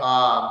 Right.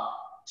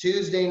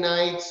 Tuesday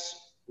nights,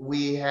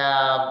 we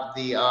have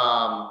the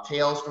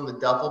Tales from the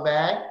Duffel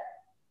Bag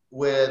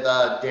with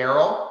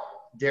Daryl.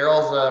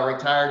 Daryl's a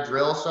retired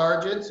drill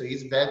sergeant, so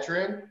he's a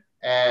veteran.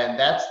 And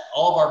that's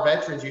all of our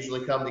veterans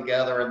usually come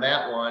together in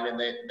that one. And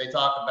they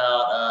talk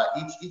about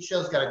each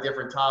show's got a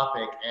different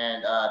topic.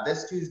 And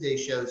this Tuesday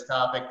show's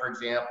topic, for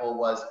example,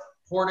 was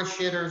porta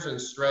shitters and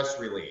stress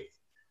relief.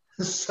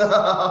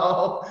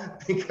 So,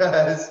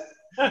 because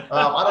I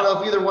don't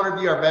know if either one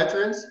of you are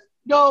veterans.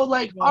 No,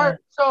 like Yeah.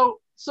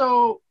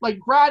 so like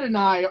Brad and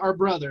I are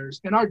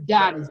brothers, and our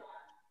dad is,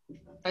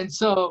 and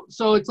so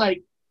it's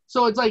like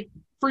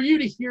for you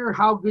to hear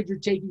how good you're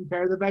taking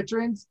care of the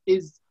veterans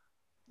is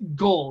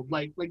gold.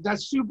 Like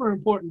that's super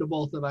important to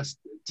both of us.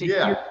 To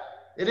Yeah, hear.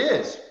 it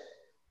is.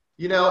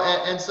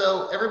 And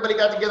so everybody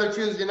got together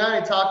Tuesday night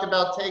and talked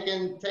about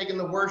taking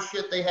the worst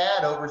shit they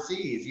had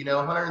overseas.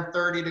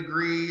 130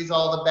 degrees,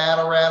 all the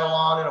battle rattle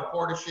on in a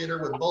porta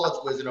shitter with bullets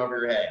whizzing over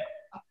your head.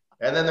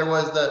 And then there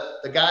was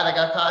the guy that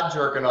got caught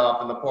jerking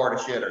off in the porta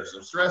shitter,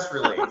 some stress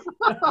relief.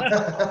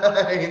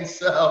 And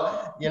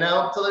so,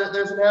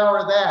 there's an hour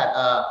of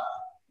that.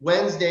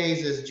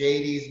 Wednesdays is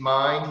JD's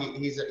Mind.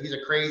 He's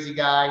a crazy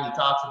guy. He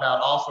talks about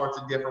all sorts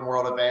of different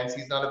world events.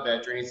 He's not a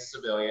veteran, he's a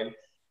civilian.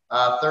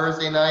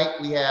 Thursday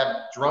night, we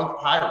have Drunk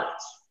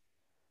Pirates.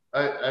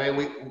 I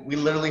mean, we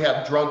literally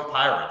have drunk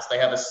pirates. They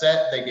have a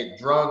set, they get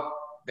drunk,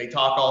 they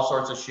talk all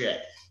sorts of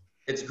shit.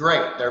 It's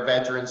great. They're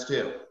veterans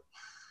too.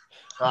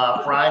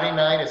 Friday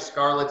night is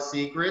Scarlet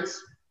Secrets.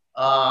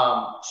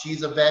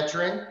 She's a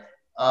veteran.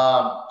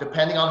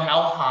 Depending on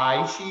how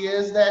high she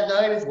is that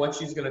night is what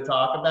she's going to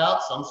talk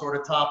about, some sort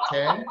of top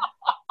 10.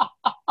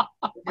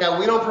 Yeah,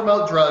 we don't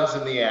promote drugs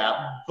in the app,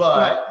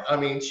 but I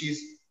mean,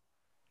 she's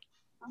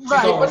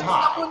Right, but always if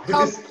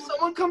high.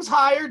 someone comes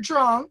high or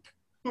drunk,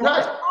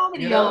 Right. there's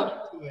comedy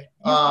element to it.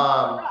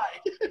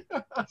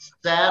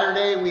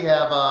 Saturday we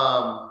have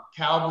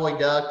Cowboy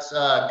Ducks,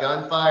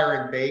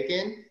 Gunfire and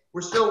Bacon.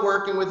 We're still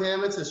working with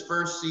him. It's his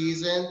first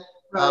season.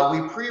 Right.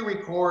 We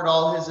pre-record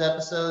all his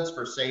episodes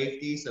for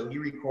safety, so he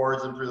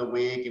records them through the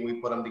week and we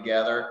put them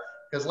together.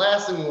 Because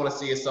last thing we want to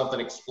see is something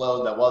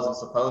explode that wasn't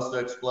supposed to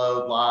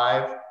explode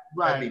live.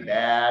 Right. That'd be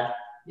bad.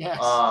 Yes.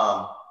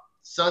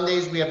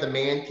 Sundays we have the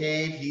Man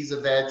Cave. He's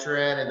a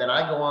veteran, and then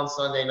I go on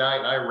Sunday night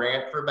and I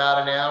rant for about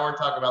an hour and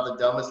talk about the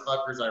dumbest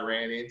fuckers I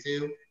ran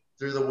into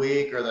through the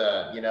week, or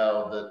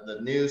the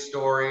news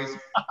stories.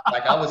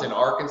 Like I was in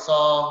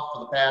Arkansas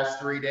for the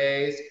past 3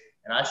 days,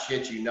 and I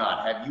shit you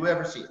not. Have you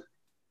ever seen?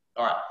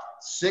 All right,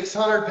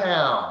 600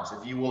 pounds,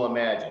 if you will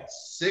imagine,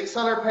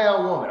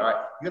 600-pound woman. All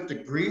right, you have to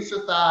grease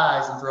her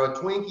thighs and throw a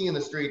Twinkie in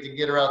the street to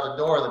get her out the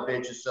door. The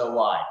bitch is so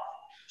wide.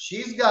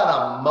 She's got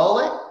a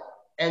mullet.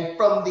 And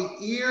from the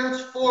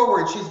ears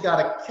forward, she's got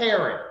a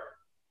Karen.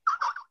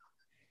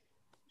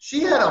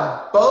 She had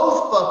them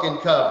both fucking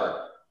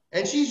covered.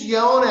 And she's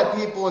yelling at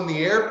people in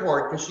the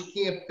airport because she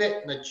can't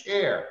fit in a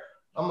chair.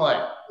 I'm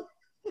like,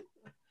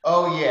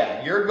 oh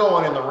yeah, you're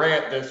going in the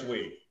rant this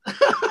week.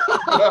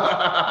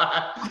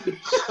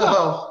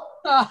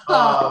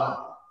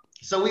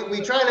 So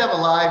we try and have a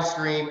live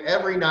stream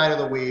every night of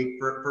the week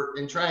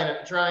and try and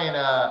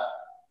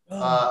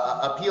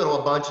appeal to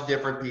a bunch of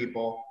different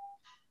people.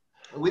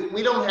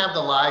 We don't have the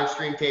live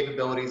stream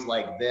capabilities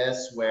like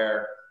this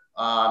where,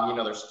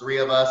 there's 3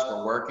 of us.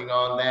 We're working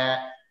on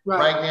that.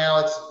 Right now,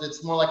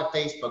 it's more like a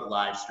Facebook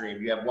live stream.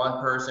 You have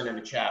one person in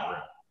the chat room.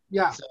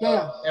 Yeah.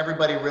 So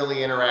everybody really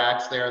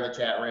interacts there in the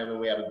chat room, and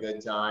we have a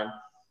good time.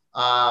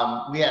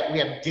 We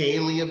have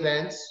daily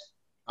events.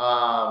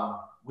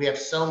 We have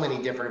so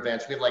many different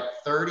events. We have like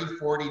 30,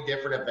 40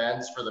 different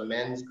events for the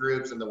men's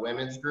groups and the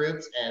women's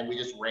groups, and we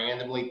just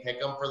randomly pick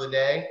them for the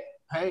day.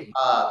 Hey.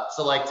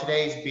 So like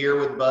today's beer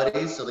with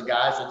buddies. So the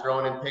guys are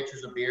throwing in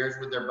pictures of beers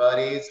with their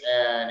buddies,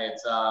 and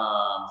it's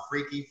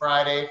Freaky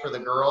Friday for the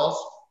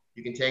girls.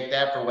 You can take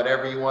that for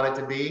whatever you want it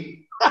to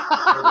be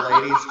for the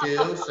ladies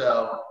too.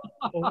 So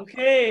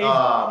okay.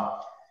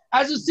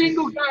 As a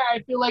single guy, I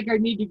feel like I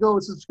need to go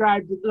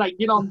subscribe to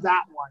get on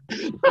that one.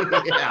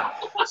 Yeah.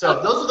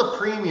 So those are the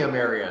premium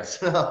areas.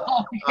 But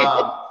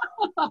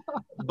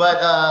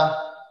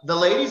the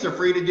ladies are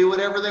free to do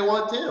whatever they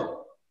want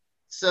to.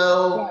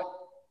 So.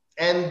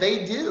 And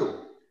they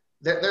do.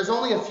 There's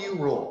only a few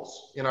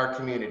rules in our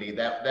community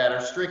that are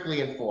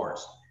strictly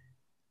enforced.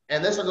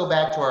 And this will go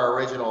back to our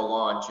original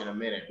launch in a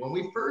minute. When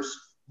we first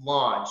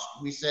launched,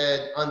 we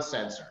said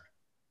uncensored.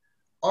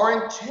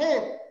 Our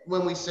intent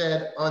when we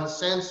said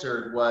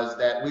uncensored was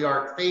that we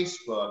aren't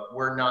Facebook.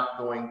 We're not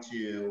going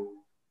to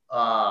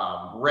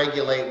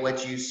regulate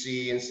what you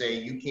see and say,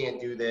 you can't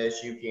do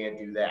this, you can't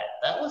do that.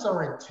 That was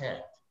our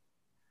intent.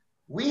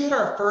 We hit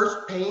our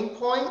first pain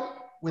point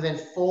within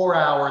 4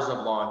 hours of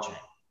launching.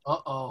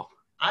 Uh-oh.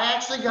 I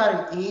actually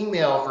got an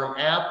email from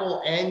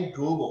Apple and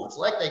Google. It's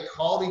like they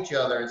called each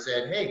other and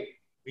said, hey,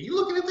 are you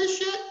looking at this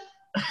shit?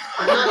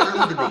 Or not, you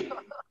need to be.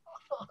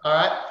 All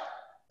right.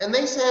 And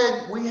they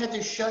said we had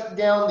to shut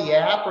down the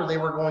app or they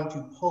were going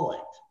to pull it.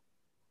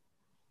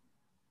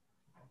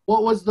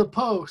 What was the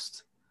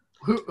post?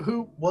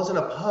 Who? Wasn't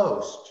a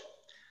post.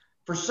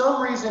 For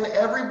some reason,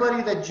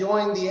 everybody that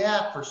joined the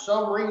app, for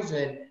some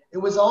reason, it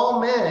was all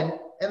men.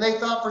 And they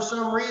thought for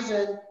some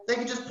reason they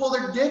could just pull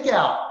their dick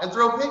out and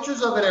throw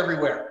pictures of it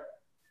everywhere.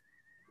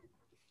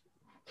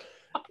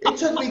 It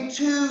took me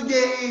 2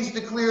 days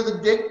to clear the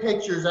dick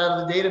pictures out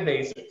of the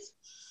databases.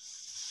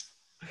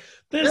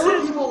 There were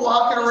people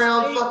walking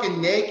around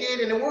fucking naked,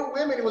 and it weren't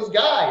women, it was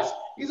guys.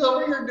 He's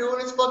over here doing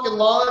his fucking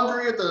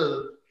laundry at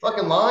the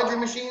fucking laundry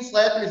machine,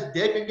 slapping his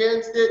dick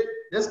against it.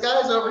 This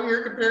guy's over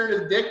here comparing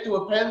his dick to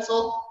a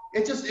pencil.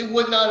 It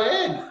would not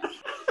end.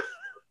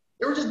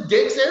 There were just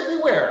dicks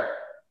everywhere.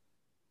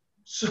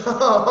 So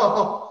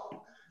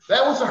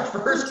that was our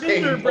first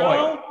Tinder, pain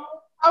bro. point.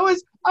 I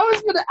was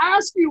gonna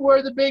ask you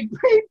where the big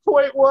pain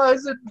point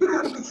was, and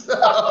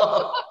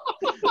So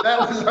that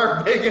was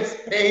our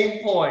biggest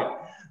pain point.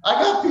 I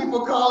got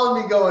people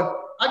calling me going,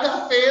 I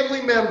got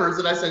family members,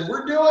 and I said,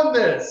 we're doing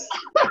this.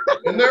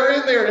 And they're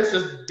in there, and it's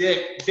just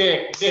dick,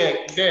 dick,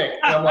 dick, dick.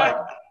 And I'm like,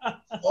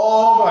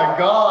 oh my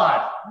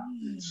God.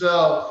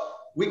 So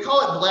we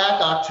call it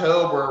Black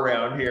October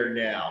around here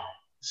now.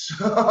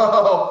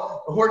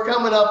 So we're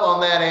coming up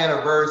on that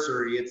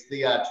anniversary. It's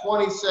the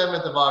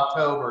 27th of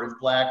October is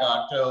Black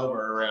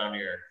October around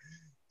here.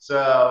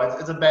 So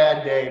it's a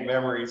bad day in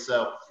memory.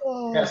 So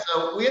yeah,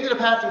 so we ended up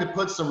having to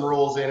put some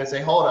rules in and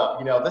say, hold up,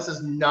 this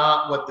is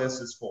not what this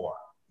is for.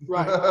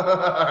 right.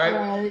 All right.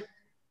 Right.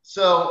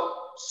 So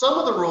some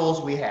of the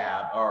rules we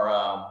have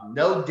are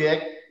no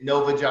dick,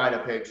 no vagina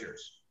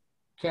pictures.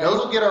 Okay.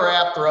 Those will get our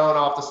app thrown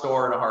off the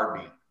store in a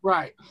heartbeat.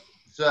 Right.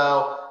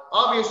 So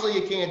obviously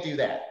you can't do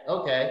that.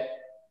 Okay.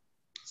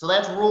 So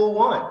that's rule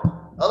one.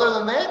 Other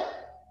than that,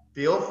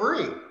 feel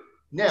free.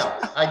 Now,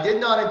 I did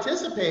not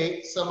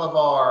anticipate some of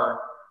our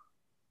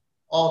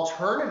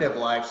alternative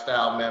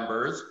lifestyle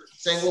members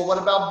saying, well, what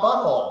about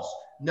buttholes?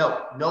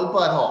 No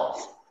buttholes.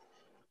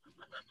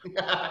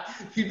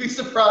 You'd be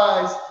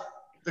surprised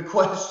the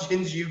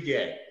questions you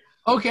get.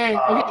 Okay.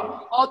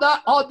 On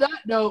that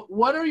note,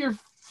 what are your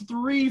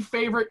 3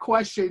 favorite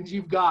questions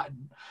you've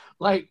gotten?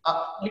 Like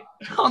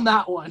on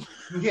that one.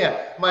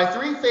 Yeah, my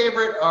three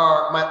favorite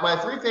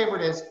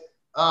is,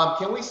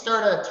 can we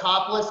start a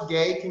topless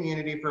gay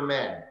community for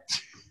men?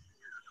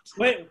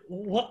 Wait,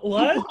 what?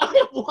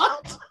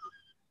 What?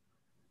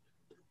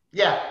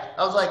 Yeah,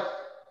 I was like,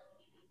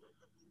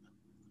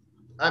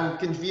 I'm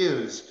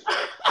confused.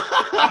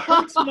 It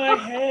hurts my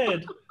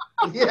head.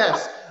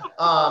 Yes.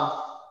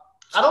 I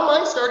don't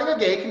mind starting a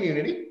gay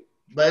community,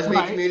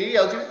 lesbian Right. community,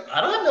 LGBT. I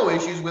don't have no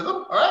issues with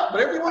them. All right,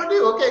 whatever you want to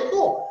do. Okay,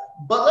 cool.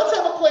 But let's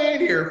have a plan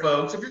here,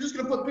 folks. If you're just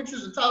going to put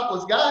pictures of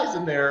topless guys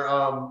in there,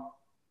 I'm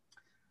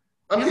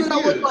Isn't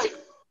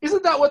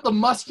confused. that what the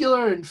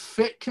muscular and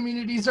fit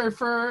communities are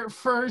for?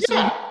 So you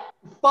Yeah,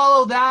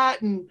 follow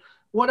that and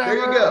whatever.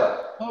 there you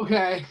go.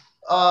 Okay.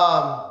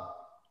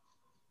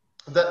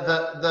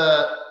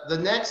 The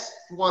next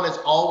one has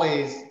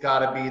always got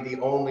to be the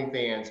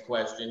OnlyFans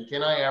question.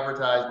 Can I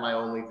advertise my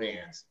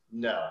OnlyFans?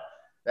 No.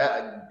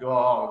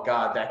 Oh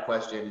God, that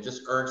question, it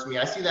just irks me.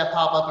 I see that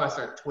pop up and I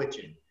start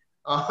twitching.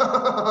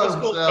 Let's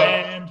go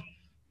band.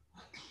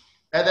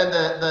 And then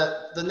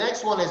the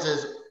next one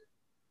is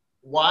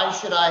why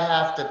should I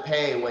have to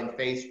pay when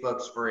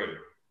Facebook's free?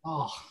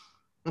 Oh.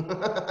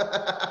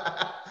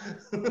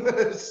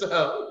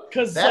 So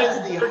Because that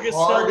is the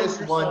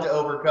hardest one to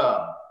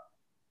overcome.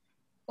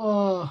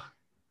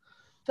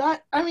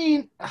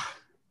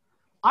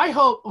 I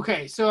hope.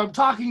 Okay, so I'm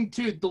talking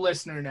to the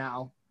listener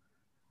now.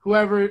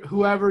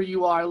 Whoever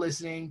you are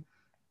listening,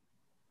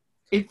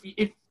 if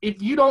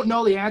you don't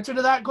know the answer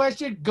to that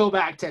question, go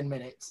back 10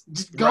 minutes.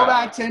 Just go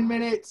back 10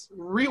 minutes,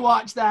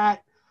 rewatch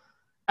that,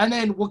 and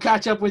then we'll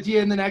catch up with you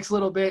in the next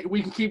little bit.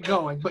 We can keep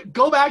going, but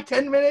go back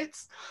 10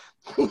 minutes,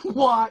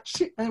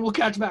 watch, and we'll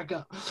catch back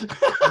up.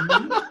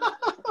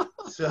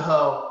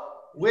 So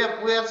we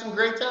have some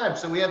great times.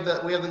 So we have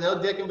the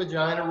no dick and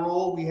vagina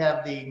rule. We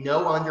have the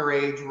no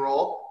underage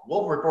rule.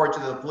 We'll report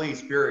you to the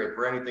police, period,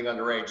 for anything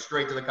underage.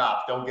 Straight to the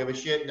cops. Don't give a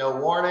shit. No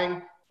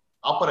warning.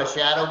 I'll put a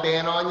shadow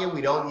ban on you.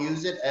 We don't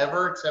use it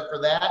ever except for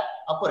that.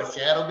 I'll put a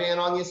shadow ban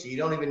on you so you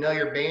don't even know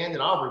you're banned,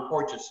 and I'll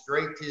report you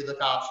straight to the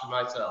cops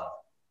myself.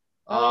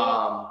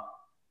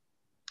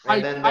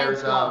 And then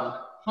there's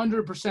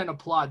 100%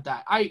 applaud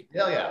that.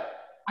 hell yeah.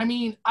 I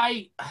mean,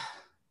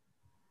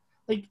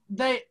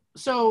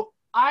 so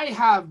I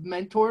have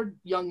mentored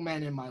young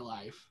men in my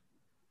life,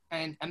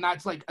 and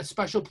that's like a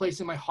special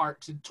place in my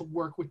heart to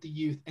work with the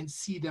youth and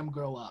see them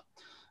grow up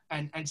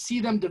and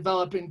see them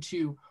develop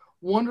into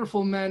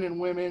wonderful men and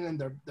women, and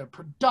they're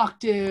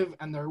productive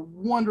and they're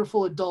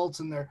wonderful adults,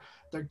 and they're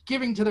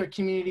giving to their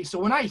community. So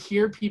when I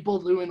hear people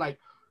doing like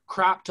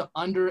crap to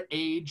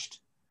underaged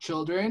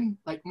children,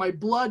 like my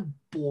blood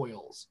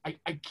boils. I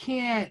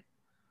can't.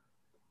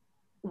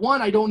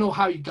 One, I don't know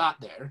how you got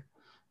there.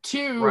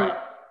 Two,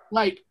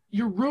 like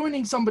you're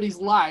ruining somebody's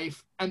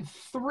life, and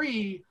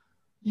 3,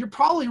 you're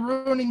probably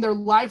ruining their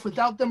life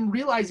without them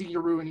realizing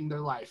you're ruining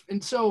their life.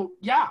 And so,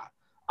 yeah,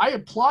 I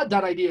applaud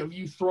that idea of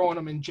you throwing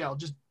them in jail,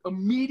 just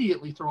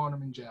immediately throwing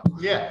them in jail.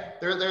 Yeah,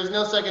 there's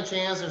no second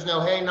chance. There's no,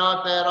 hey,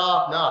 knock that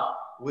off. No,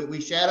 we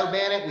shadow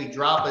ban it. We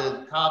drop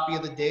a copy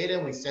of the data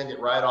and we send it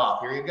right off.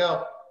 Here you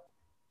go.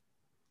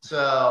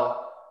 So,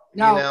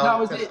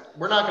 Now is it?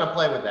 we're not going to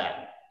play with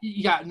that.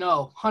 Yeah,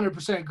 no,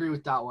 100% agree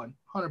with that one.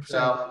 100%.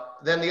 So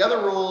then the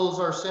other rules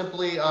are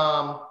simply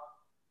no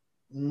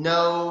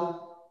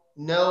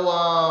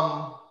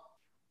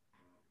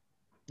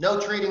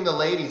treating the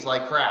ladies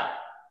like crap.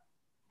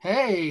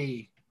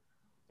 Hey.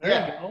 There you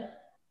go.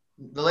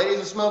 The ladies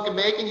are smoking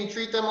bacon. You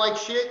treat them like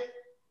shit,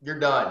 you're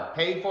done.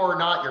 Paid for or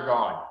not, you're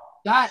gone.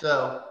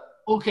 So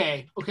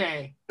okay.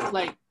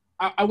 Like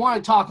I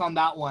want to talk on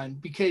that one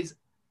because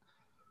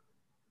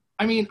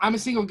I mean I'm a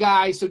single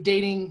guy, so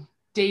dating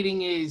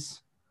is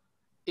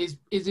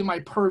in my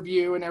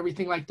purview and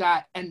everything like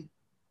that, and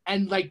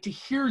like to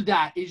hear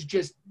that is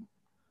just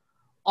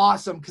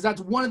awesome because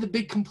that's one of the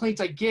big complaints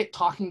I get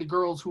talking to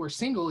girls who are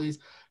single is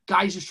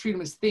guys just treat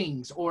them as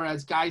things or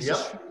as guys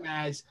just treat them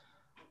as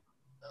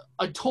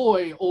a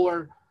toy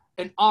or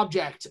an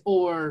object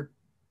or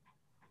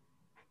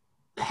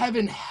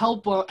heaven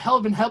help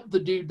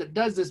the dude that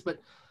does this, but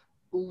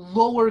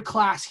lower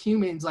class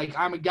humans like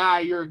I'm a guy,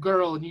 you're a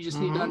girl, and you just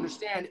need to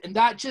understand. And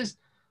that just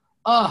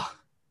that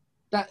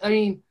I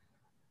mean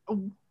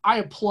I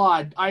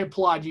applaud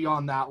you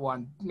on that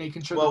one,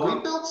 making sure. Well,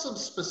 we built some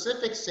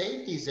specific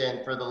safeties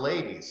in for the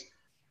ladies.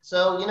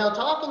 So, you know,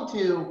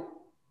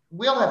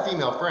 we all have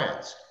female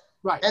friends.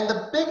 Right. And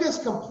the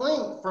biggest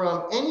complaint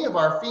from any of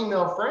our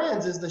female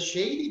friends is the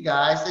shady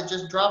guys that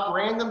just drop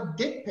random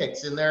dick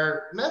pics in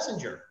their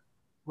messenger.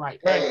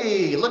 Right.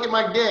 Hey, look at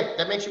my dick.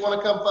 That makes you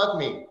want to come fuck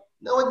me.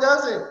 No, it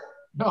doesn't.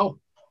 No.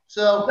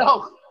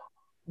 So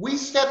we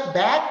stepped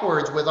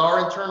backwards with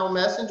our internal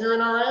messenger in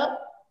our app.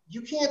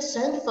 You can't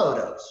send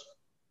photos.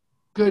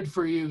 Good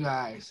for you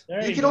guys.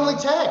 You can only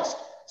text.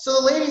 So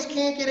the ladies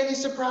can't get any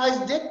surprise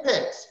dick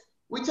pics.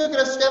 We took it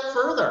a step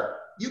further.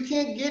 You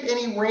can't get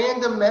any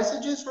random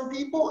messages from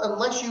people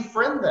unless you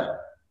friend them.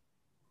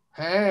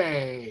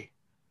 Hey.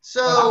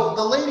 So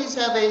the ladies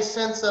have a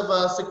sense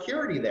of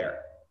security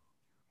there.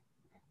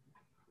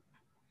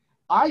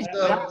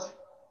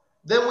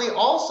 Then we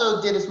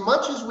also did as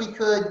much as we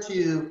could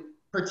to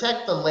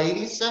protect the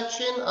ladies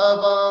section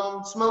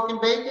of Smoking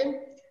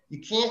Bacon. You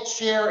can't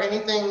share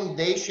anything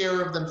they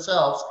share of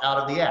themselves out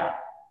of the app.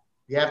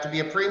 You have to be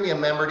a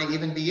premium member to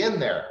even be in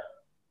there.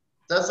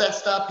 Does that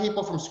stop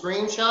people from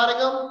screenshotting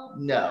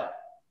them? No.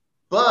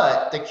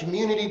 But the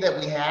community that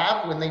we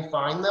have, when they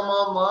find them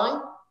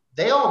online,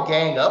 they all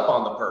gang up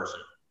on the person.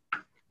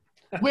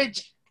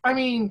 Which, I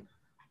mean,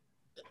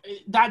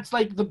 that's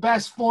like the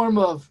best form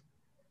of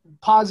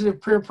positive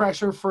peer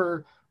pressure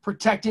for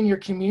protecting your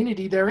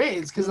community there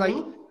is. Because, like,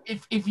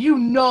 if you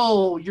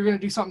know you're going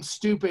to do something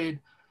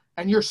stupid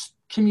and your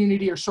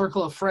community or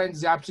circle of friends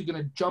is absolutely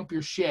going to jump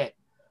your shit,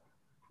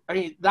 I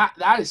mean,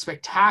 that is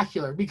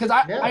spectacular. Because,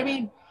 I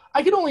mean,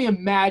 I can only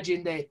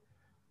imagine that,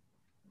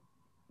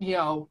 you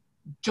know,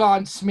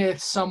 John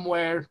Smith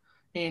somewhere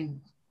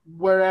in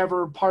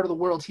wherever part of the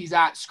world he's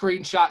at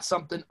screenshots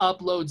something,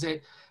 uploads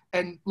it,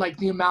 and like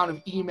the amount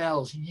of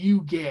emails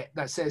you get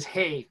that says,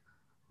 hey,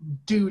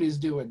 dude is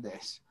doing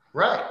this.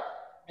 Right.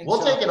 And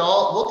we'll take it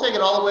all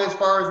the way as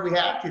far as we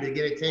have to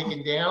get it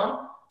taken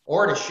down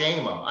or to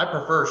shame them. I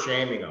prefer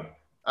shaming them.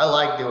 I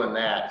like doing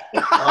that.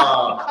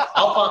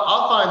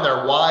 I'll find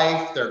their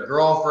wife, their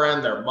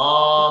girlfriend, their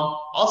mom.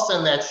 I'll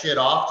send that shit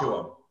off to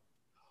them.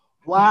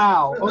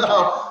 Wow. Okay.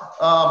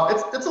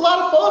 It's a lot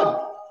of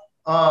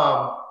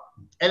fun.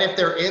 And if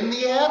they're in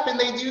the app and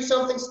they do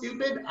something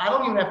stupid, I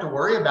don't even have to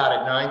worry about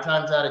it 9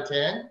 times out of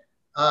 10.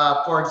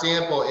 For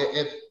example,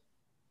 if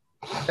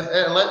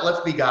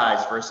let's be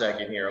guys for a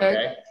second here,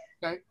 okay?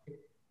 Okay.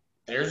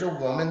 There's a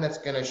woman that's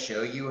going to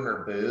show you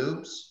her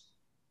boobs.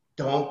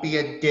 Don't be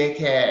a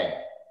dickhead.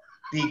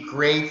 Be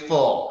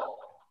grateful.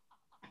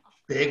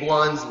 Big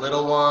ones,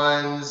 little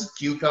ones,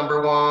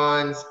 cucumber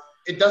ones.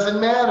 It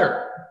doesn't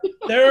matter.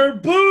 They're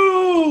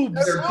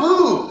boobs. They're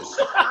boobs.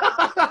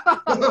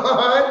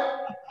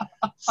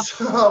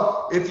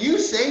 So if you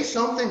say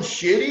something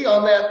shitty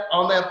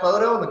on that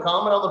photo and the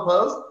comment on the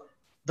post,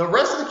 the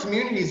rest of the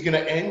community is going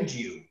to end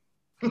you.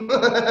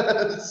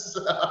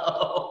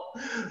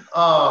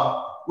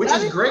 Which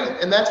is great.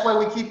 And that's why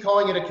we keep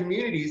calling it a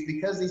community, is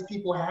because these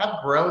people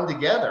have grown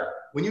together.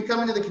 When you come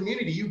into the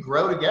community, you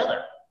grow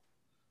together.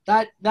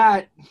 And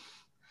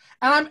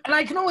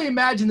I can only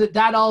imagine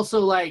that also,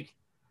 like,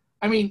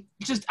 I mean,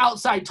 just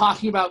outside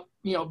talking about,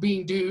 you know,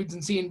 being dudes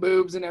and seeing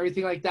boobs and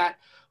everything like that.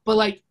 But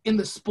like in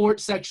the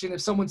sports section, if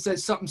someone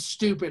says something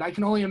stupid, I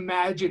can only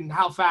imagine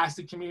how fast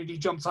the community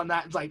jumps on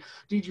that. It's like,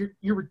 dude,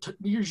 you're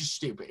just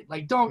stupid.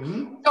 Like,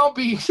 don't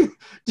be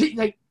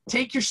like,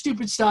 take your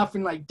stupid stuff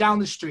and like down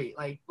the street,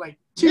 like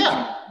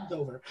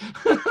over.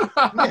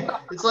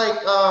 It's like,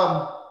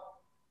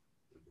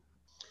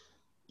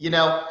 you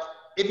know,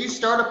 if you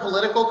start a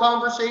political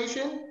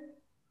conversation,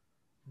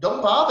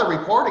 don't bother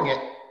reporting it.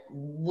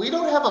 We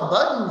don't have a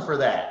button for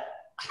that.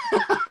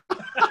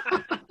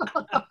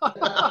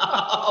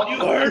 You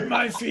hurt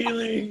my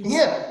feelings.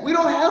 Yeah, we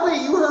don't have a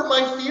 "you hurt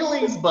my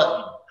feelings"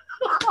 button.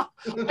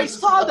 I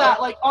saw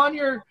that like on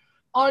your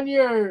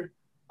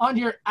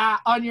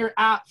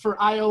app for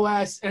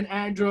iOS and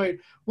Android.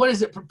 What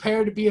is it?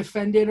 Prepare to be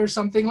offended or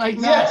something like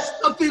that. Yes.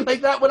 Something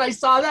like that. When I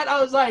saw that,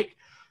 I was like,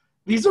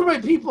 these are my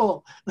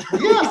people.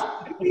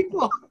 Yeah.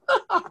 People.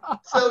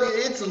 So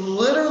it's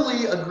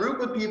literally a group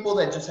of people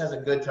that just has a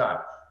good time.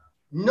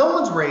 No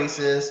one's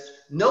racist.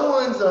 No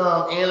one's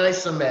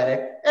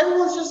anti-Semitic.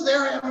 Everyone's just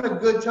there having a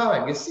good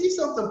time. You see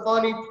something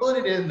funny, put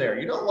it in there.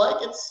 You don't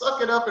like it,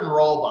 suck it up and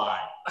roll by.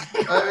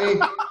 I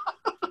mean,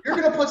 you're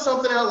going to put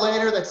something out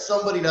later that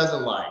somebody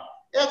doesn't like.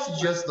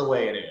 That's just the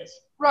way it is.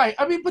 Right.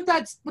 I mean, but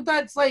that's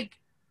like,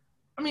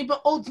 I mean,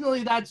 but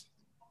ultimately that's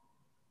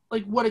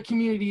like what a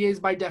community is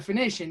by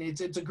definition.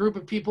 It's a group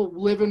of people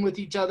living with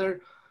each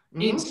other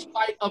in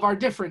spite of our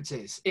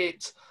differences.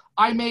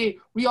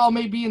 We all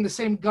may be in the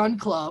same gun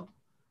club,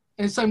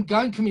 in some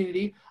gun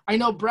community. I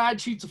know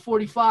Brad shoots a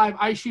 45,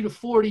 I shoot a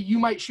 40, you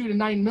might shoot a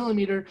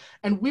 9mm,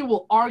 and we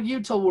will argue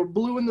till we're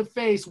blue in the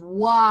face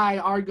why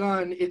our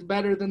gun is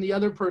better than the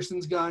other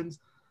person's guns.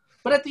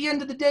 But at the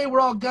end of the day, we're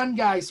all gun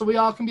guys, so we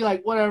all can be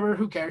like, whatever,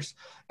 who cares?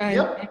 And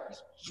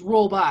just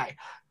roll by.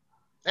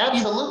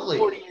 Absolutely.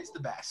 40 is the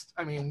best.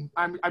 I mean,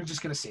 I'm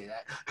just going to say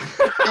that.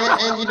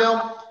 and you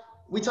know,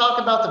 we talk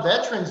about the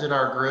veterans in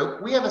our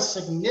group. We have a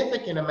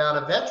significant amount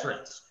of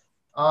veterans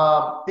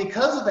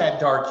because of that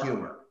dark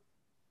humor.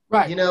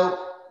 Right. You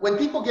know, when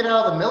people get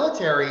out of the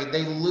military,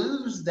 they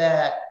lose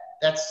that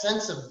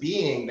sense of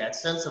being, that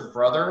sense of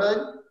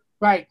brotherhood.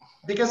 Right.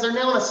 Because they're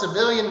now in a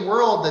civilian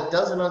world that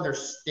doesn't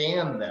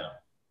understand them.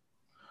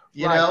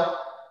 You know,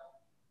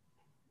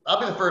 I'll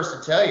be the first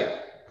to tell you,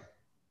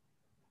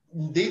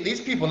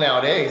 these people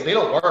nowadays, they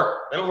don't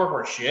work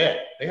for shit.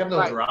 They have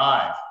no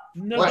drive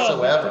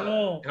whatsoever.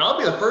 No. And I'll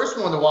be the first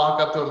one to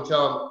walk up to them and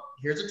tell them,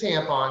 here's a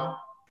tampon,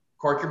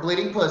 cork your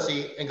bleeding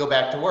pussy, and go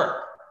back to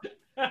work.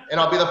 And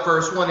I'll be the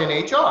first one in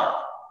HR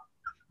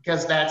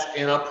because that's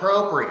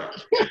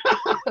inappropriate.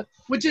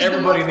 Which is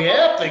everybody in the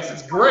app thinks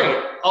it's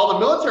great. All the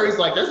military's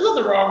like, there's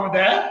nothing wrong with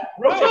that.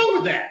 What's wrong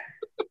with that?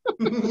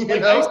 You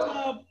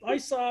know? I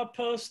saw a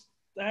post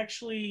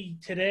actually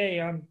today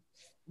on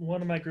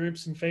one of my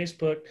groups in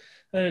Facebook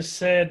that it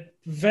said,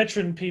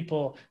 veteran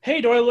people, hey,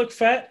 do I look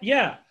fat?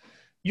 Yeah.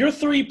 You're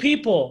 3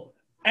 people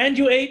and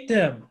you ate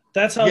them.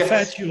 That's how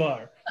fat you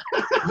are.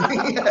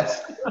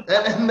 Yes.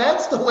 And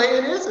that's the way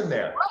it is in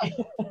there.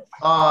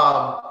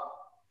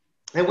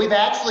 And we've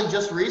actually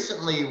just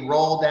recently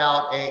rolled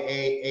out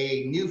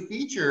a new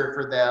feature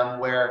for them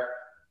where,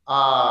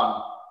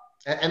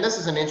 and this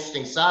is an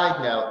interesting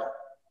side note,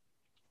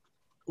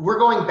 we're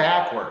going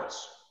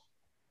backwards.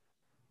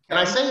 And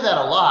I say that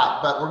a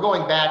lot, but we're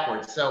going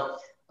backwards. So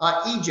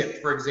Egypt,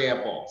 for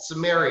example,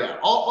 Samaria,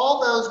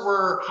 all those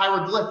were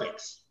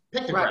hieroglyphics,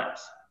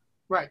 pictographs.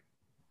 Right.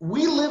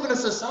 We live in a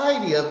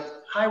society of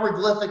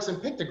hieroglyphics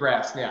and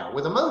pictographs now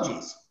with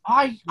emojis.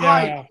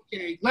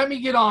 Okay, let me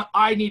get on.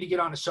 I need to get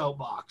on a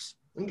soapbox.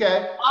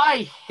 Okay.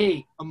 I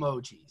hate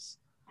emojis.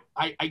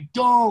 I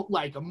don't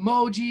like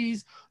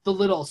emojis, the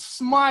little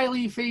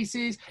smiley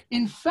faces.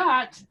 In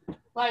fact,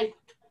 like,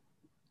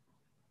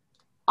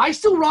 I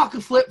still rock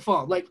a flip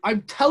phone. Like,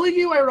 I'm telling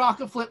you, I rock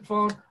a flip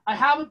phone. I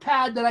have a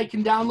pad that I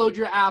can download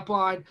your app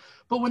on.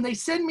 But when they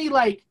send me,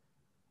 like,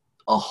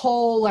 a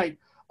whole, like,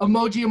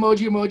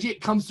 emoji,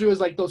 it comes through as,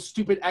 like, those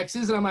stupid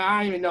X's. And I'm like, I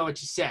don't even know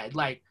what you said.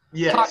 Like,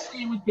 talk to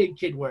me with big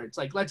kid words.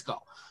 Like, let's go.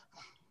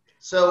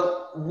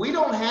 So we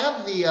don't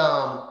have the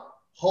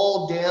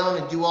hold down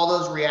and do all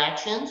those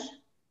reactions.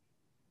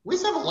 We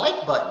just have a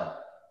like button.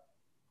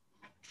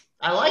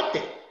 I liked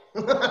it.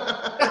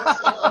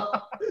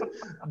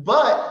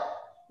 But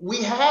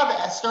we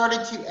have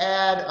started to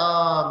add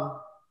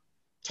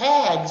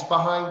tags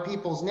behind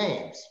people's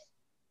names.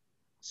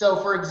 So,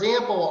 for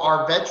example,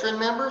 our veteran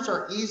members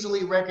are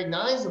easily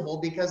recognizable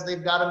because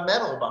they've got a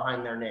medal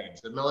behind their names,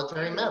 the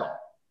military medal.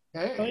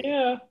 Hey. Oh,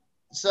 yeah.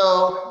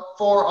 So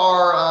for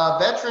our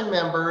veteran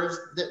members,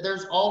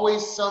 there's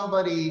always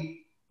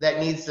somebody that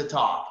needs to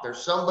talk.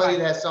 There's somebody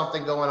that has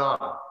something going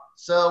on.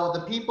 So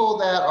the people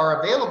that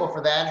are available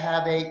for that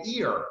have a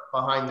ear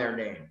behind their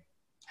name.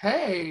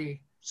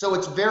 Hey. So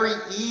it's very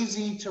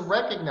easy to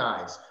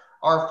recognize.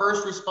 Our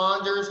first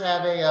responders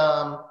have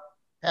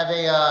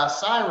a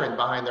siren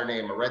behind their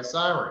name, a red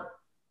siren.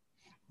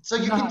 So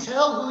you can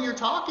tell who you're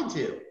talking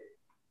to.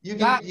 You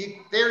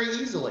very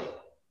easily.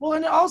 Well,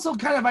 and it also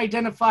kind of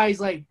identifies,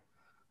 like,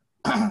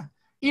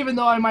 even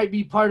though I might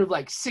be part of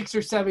like 6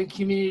 or 7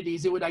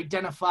 communities, it would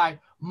identify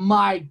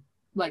my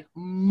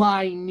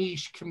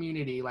niche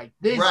community. Like,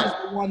 this is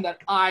the one that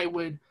I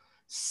would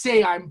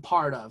say I'm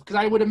part of. Because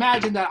I would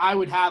imagine that I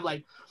would have,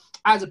 like,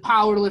 as a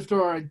power lifter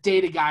or a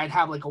data guy, I'd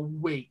have like a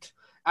weight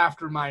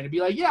after mine to be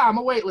like, yeah, I'm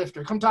a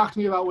weightlifter. Come talk to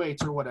me about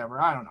weights or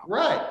whatever. I don't know.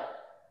 Right.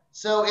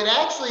 So it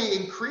actually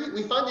increased.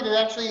 We found that it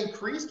actually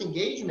increased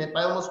engagement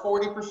by almost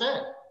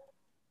 40%.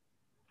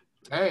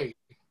 Hey.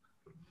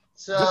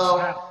 So,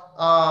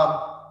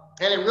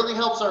 and it really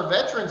helps our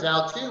veterans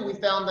out too. We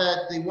found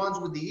that the ones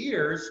with the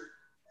ears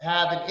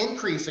have an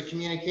increase of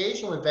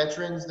communication with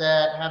veterans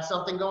that have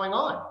something going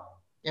on,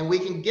 and we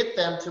can get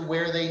them to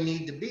where they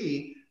need to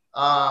be.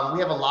 We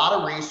have a lot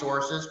of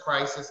resources,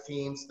 crisis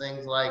teams,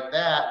 things like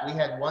that. We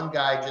had one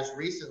guy just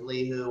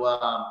recently who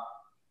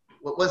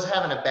was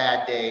having a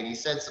bad day, and he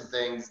said some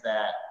things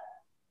that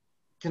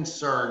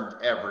concerned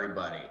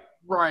everybody.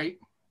 Right.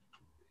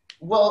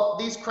 Well,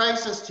 these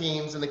crisis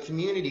teams and the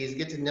communities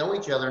get to know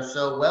each other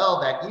so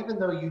well that even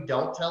though you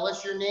don't tell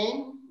us your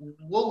name,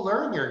 we'll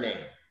learn your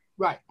name.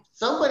 Right.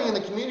 Somebody in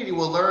the community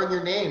will learn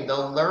your name.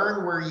 They'll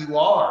learn where you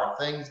are,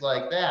 things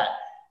like that.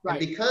 Right.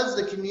 And because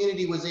the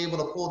community was able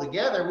to pull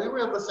together, we were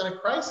able to send a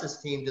crisis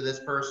team to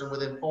this person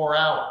within 4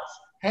 hours,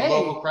 a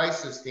local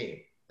crisis team,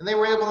 and they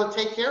were able to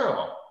take care of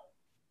them.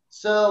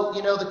 So,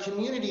 you know, the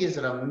community is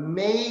an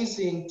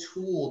amazing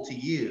tool to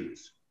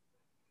use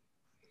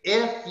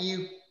if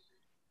you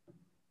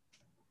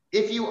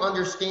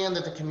understand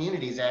that the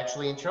community is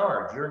actually in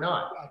charge. You're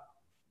not.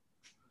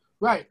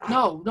 Right.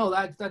 No,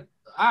 that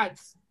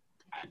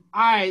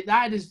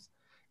is,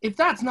 if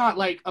that's not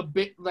like a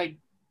bit like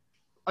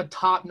a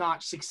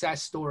top-notch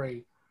success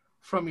story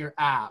from your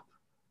app,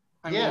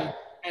 I mean,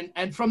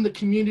 and from the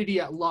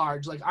community at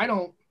large, like I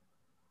don't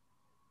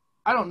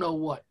know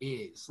what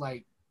is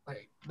like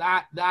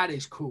that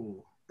is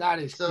cool. That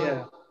is so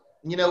cool.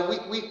 You know,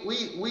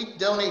 we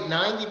donate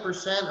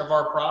 90% of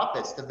our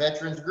profits to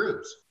veterans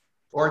groups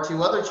or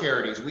to other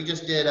charities. We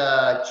just did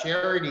a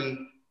charity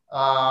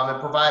and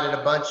provided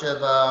a bunch of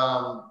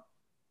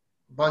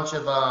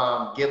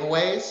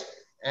giveaways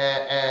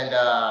and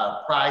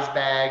prize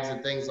bags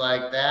and things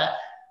like that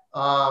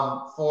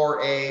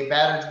for a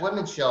battered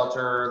women's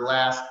shelter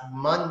last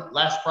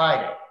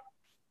Friday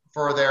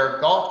for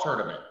their golf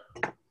tournament.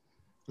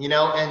 You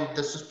know, and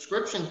the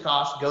subscription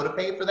costs go to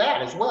pay for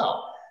that as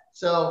well.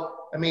 So,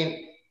 I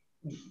mean,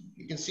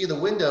 you can see the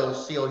window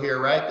seal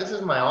here, right? This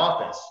is my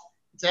office.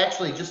 It's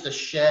actually just a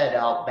shed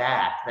out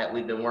back that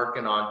we've been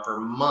working on for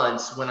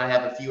months when I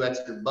have a few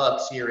extra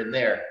bucks here and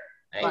there.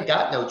 I ain't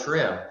got no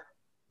trim.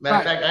 Matter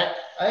of fact,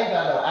 I ain't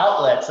got no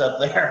outlets up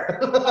there.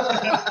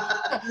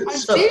 I'm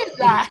seeing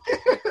that.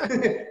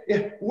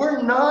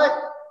 We're not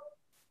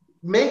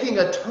making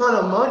a ton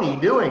of money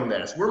doing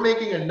this. We're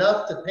making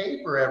enough to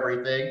pay for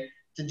everything,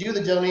 to do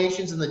the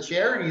donations and the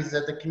charities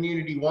that the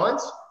community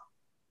wants,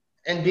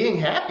 and being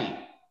happy.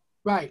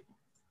 Right.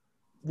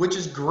 Which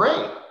is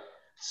great.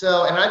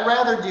 So, and I'd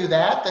rather do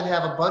that than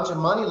have a bunch of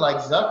money like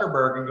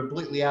Zuckerberg and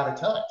completely out of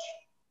touch.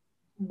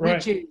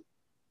 Right.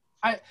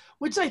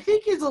 Which I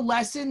think is a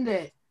lesson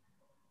that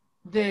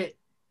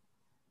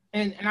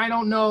and I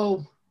don't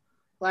know,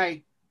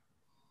 like,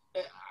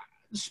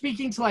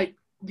 speaking to like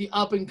the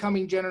up and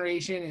coming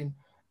generation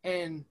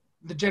and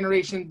the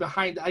generation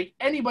behind, like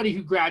anybody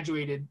who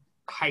graduated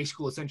high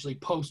school essentially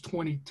post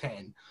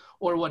 2010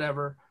 or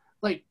whatever,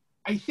 like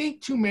I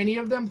think too many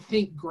of them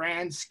think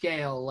grand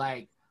scale,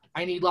 like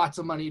I need lots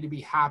of money to be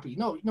happy.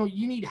 No,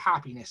 you need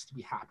happiness to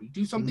be happy.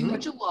 Do something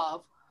that you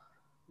love.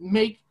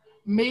 Make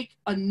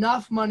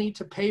enough money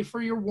to pay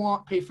for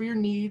your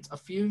needs, a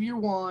few of your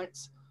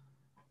wants,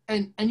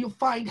 and you'll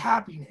find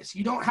happiness.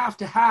 You don't have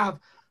to have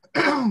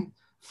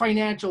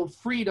financial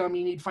freedom.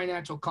 You need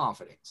financial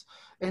confidence.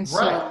 And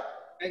so,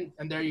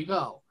 and there you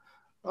go.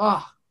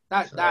 Oh,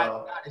 that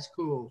is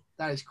cool.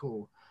 That is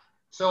cool.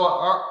 So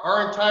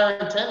our entire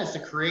intent is to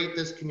create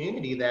this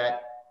community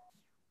that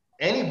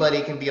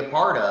anybody can be a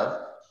part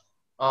of.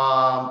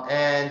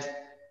 And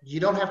you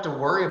don't have to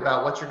worry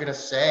about what you're going to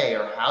say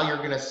or how you're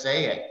going to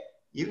say it.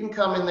 You can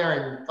come in there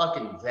and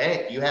fucking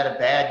vent. You had a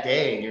bad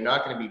day and you're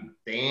not going to be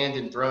banned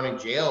and thrown in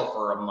jail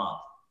for a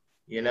month,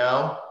 you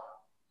know?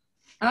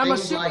 And I'm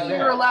assuming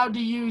you're allowed to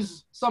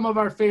use some of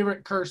our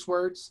favorite curse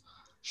words.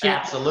 Shit.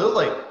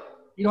 Absolutely.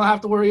 You don't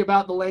have to worry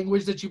about the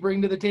language that you bring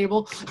to the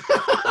table.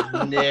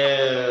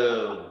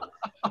 No.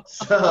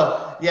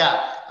 So,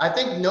 yeah, I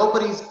think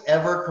nobody's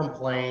ever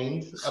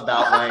complained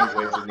about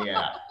language in the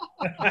app.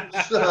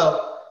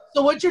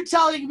 So what you're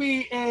telling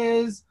me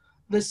is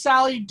the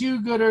Sally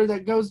do-gooder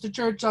that goes to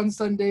church on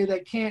Sunday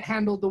that can't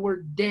handle the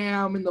word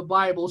damn in the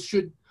Bible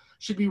should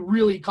be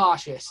really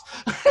cautious.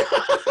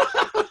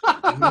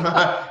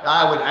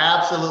 I would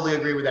absolutely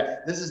agree with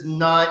that. This is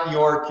not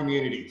your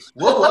community.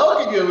 We'll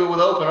welcome you with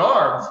open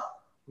arms.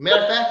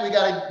 Matter of fact,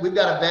 we've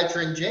got a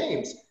veteran,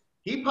 James.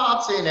 He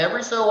pops in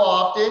every so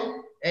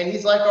often, and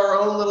he's like our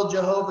own little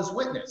Jehovah's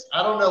Witness.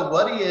 I don't know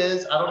what he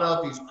is. I don't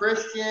know if he's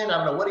Christian. I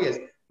don't know what he is.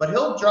 But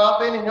he'll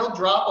drop in and he'll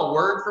drop a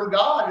word from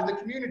God in the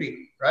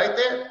community right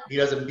there. He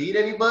doesn't beat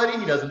anybody.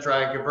 He doesn't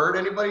try and convert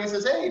anybody. He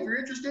says, hey, if you're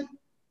interested,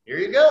 here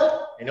you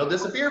go. And he'll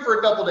disappear for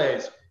a couple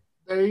days.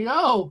 There you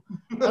go.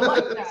 I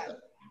like that.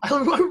 I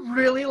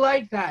really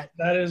like that.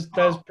 That's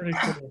pretty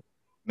cool.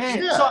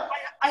 Man, yeah. So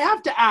I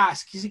have to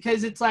ask,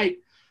 because it's like,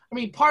 I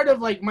mean, part of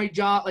like my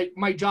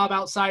job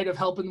outside of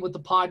helping with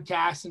the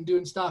podcast and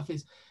doing stuff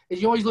is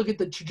you always look at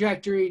the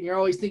trajectory and you're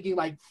always thinking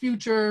like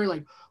future,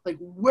 like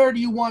where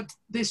do you want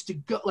this to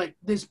go, like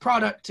this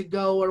product to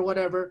go or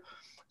whatever.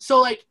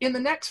 So like in the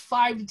next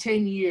 5 to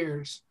 10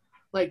 years,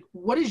 like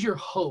what is your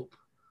hope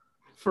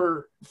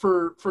for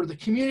the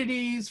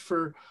communities,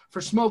 for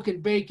Smoke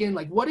and Bacon?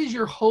 Like what is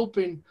your hope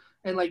and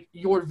like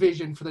your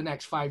vision for the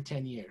next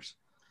 5-10 years?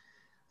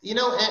 You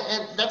know,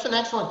 and that's an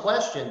excellent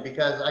question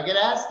because I get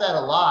asked that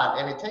a lot,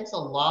 and it takes a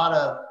lot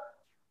of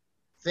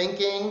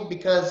thinking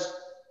because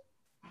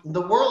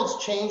the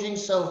world's changing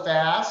so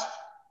fast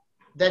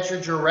that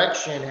your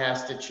direction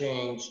has to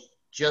change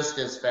just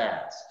as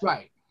fast.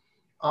 Right.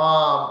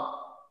 Um,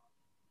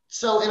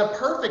 so in a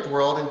perfect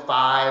world, in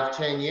 5,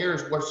 10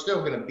 years, we're still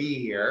going to be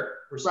here.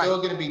 We're still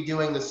going to be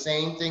doing the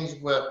same things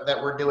that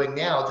we're doing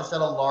now, just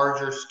at a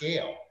larger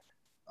scale.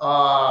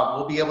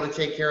 We'll be able to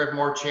take care of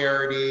more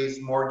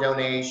charities, more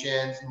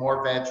donations,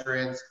 more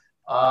veterans.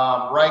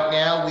 Right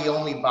now, we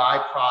only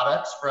buy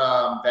products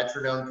from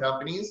veteran-owned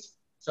companies.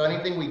 So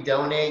anything we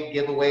donate,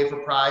 give away for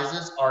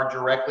prizes are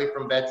directly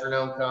from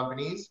veteran-owned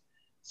companies.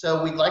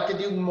 So we'd like to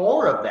do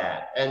more of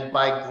that. And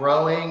by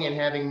growing and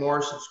having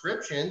more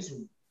subscriptions,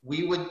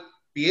 we would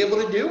be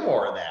able to do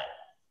more of that.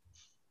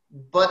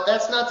 But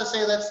that's not to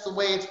say that's the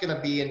way it's going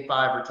to be in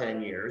 5 or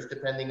 10 years,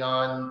 depending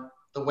on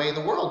the way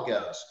the world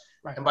goes.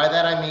 Right. And by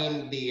that, I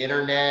mean the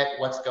internet,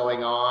 what's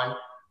going on.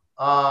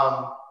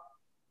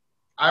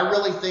 I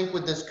really think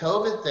with this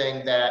COVID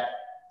thing that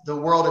the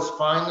world is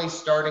finally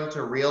starting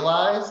to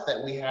realize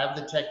that we have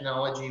the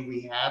technology,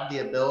 we have the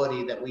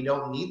ability, that we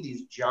don't need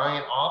these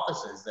giant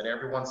offices that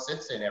everyone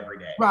sits in every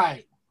day.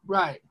 Right,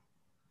 right.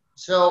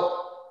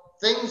 So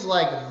things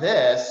like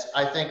this,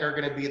 I think, are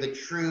going to be the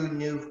true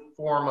new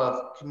form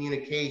of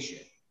communication.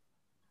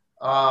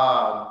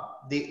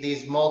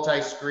 These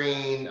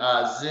multi-screen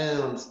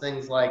Zooms,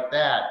 things like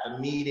that, the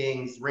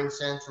meetings, Ring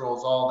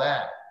Centrals, all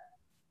that.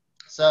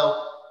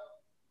 So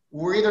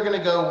we're either going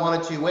to go one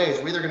of two ways.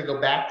 We're either going to go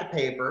back to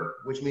paper,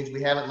 which means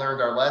we haven't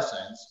learned our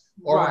lessons,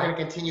 or we're going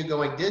to continue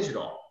going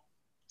digital.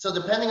 So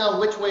depending on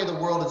which way the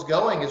world is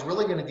going is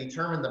really going to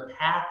determine the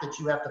path that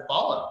you have to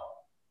follow.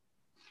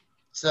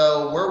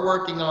 So we're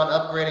working on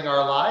upgrading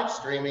our live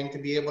streaming to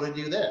be able to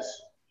do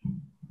this.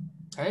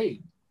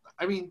 Hey,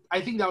 I mean,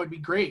 I think that would be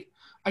great.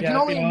 I can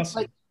only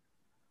awesome.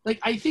 like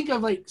I think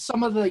of like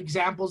some of the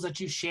examples that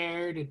you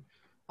shared,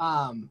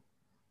 and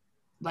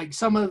like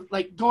some of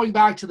like going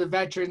back to the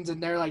veterans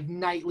and their like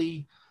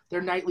nightly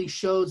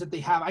shows that they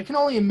have. I can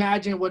only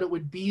imagine what it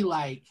would be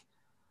like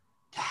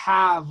to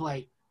have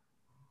like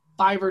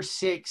 5 or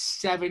 6,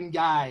 7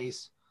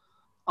 guys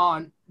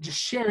on just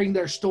sharing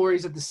their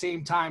stories at the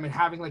same time and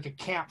having like a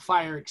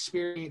campfire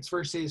experience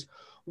versus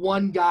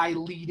one guy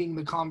leading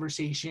the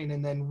conversation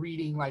and then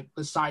reading like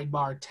the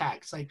sidebar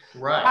text. Like,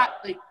 right.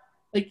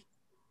 Like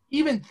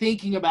even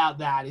thinking about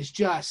that is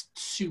just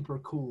super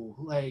cool.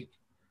 Like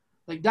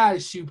that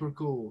is super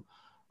cool.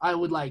 I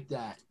would like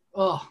that.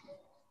 Oh,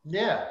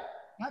 yeah.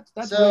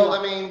 That's so, weird.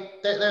 I mean,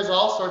 there's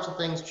all sorts of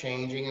things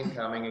changing and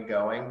coming and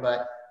going,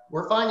 but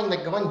we're finding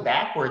that going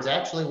backwards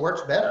actually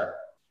works better.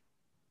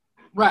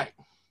 Right.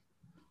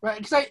 Right.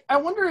 Because I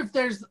wonder if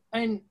there's,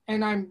 and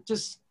I'm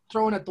just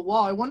throwing at the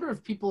wall, I wonder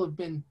if people have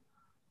been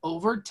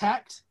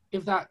over-teched,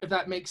 if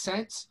that makes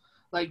sense.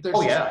 Like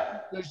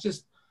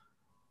there's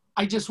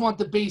I just want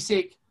the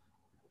basic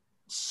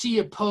see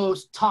a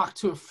post, talk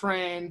to a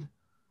friend,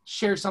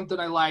 share something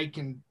I like,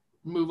 and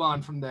move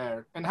on from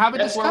there and have a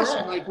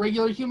discussion like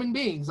regular human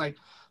beings. Like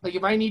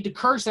if I need to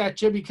curse at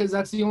you because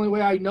that's the only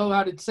way I know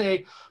how to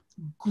say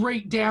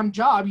great damn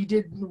job, you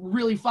did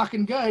really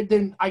fucking good,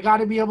 then I got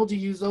to be able to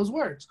use those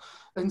words.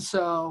 And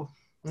so,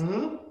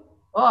 yeah.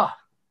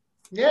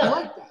 I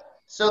like that.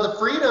 So the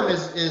freedom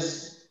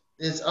is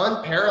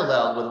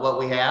unparalleled with what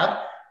we have.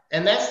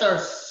 And that's our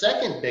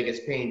second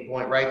biggest pain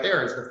point right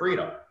there, is the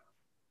freedom.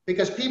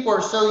 Because people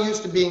are so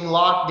used to being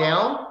locked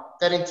down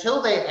that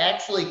until they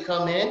actually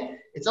come in,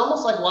 it's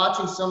almost like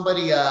watching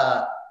somebody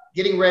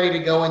getting ready to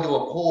go into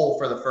a pool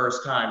for the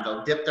first time.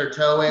 They'll dip their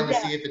toe in to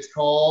see if it's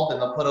cold,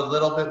 and they'll put a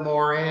little bit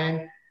more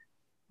in.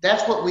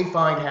 That's what we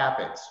find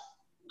happens.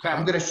 Okay.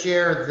 I'm going to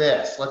share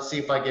this. Let's see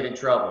if I get in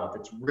trouble. If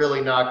it's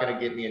really not going to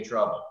get me in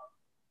trouble.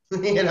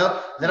 Then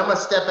I'm going to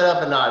step it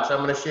up a notch.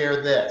 I'm going to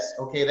share this.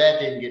 Okay, that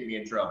didn't get me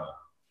in trouble.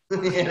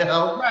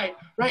 Right.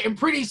 And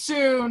pretty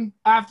soon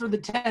after the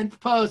 10th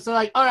post, they're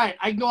like, all right,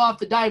 I can go off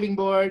the diving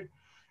board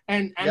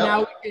and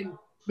now we can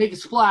make a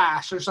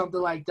splash or something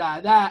like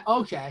that.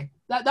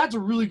 That's a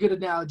really good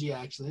analogy,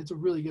 actually. It's a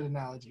really good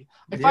analogy.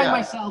 I find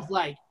myself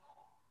like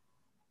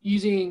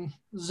using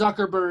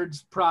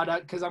Zuckerberg's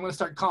product, because I'm going to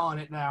start calling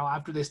it now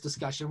after this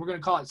discussion. We're going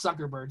to call it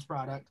Zuckerberg's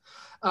product.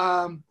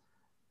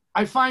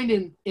 I find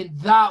in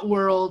that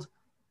world,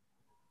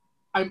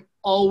 I'm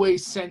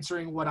always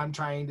censoring what I'm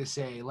trying to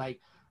say. Like,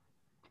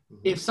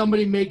 if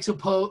somebody makes a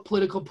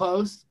political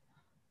post,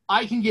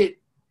 I can get,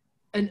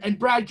 and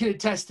Brad can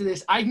attest to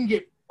this, I can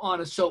get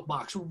on a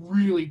soapbox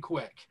really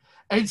quick.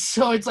 And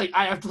so it's like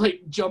I have to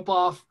like jump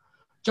off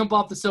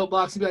the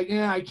soapbox and be like,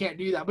 yeah, I can't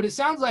do that. But it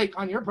sounds like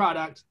on your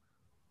product,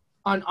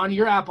 on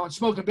your app, on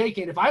Smoking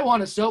Bacon, if I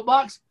want a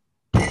soapbox,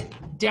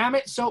 damn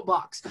it,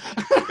 soapbox.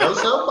 Go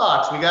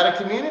soapbox. We got a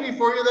community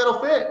for you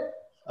that'll fit.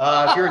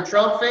 If you're a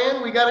Trump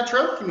fan, we got a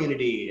Trump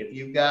community. If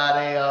you've got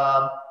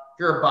if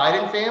you're a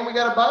Biden fan, we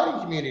got a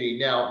Biden community.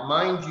 Now,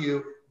 mind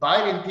you,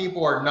 Biden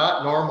people are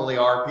not normally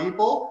our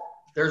people.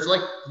 There's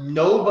like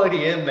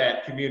nobody in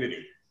that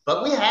community,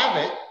 but we have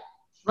it.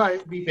 Right.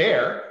 To be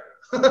fair.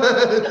 We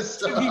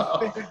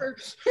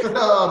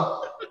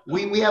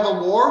have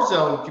a war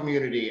zone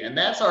community, and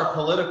that's our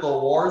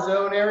political war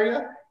zone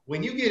area.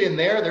 When you get in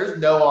there, there's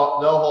no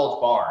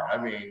holds barred. I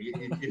mean,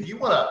 if you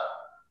want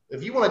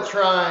if you want to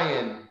try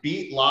and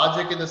beat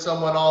logic into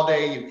someone all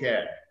day, you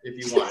can.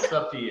 If you want, it's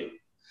up to you.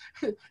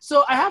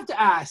 So I have to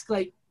ask,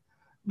 like,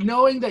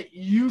 knowing that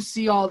you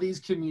see all these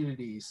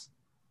communities,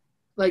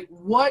 like,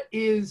 what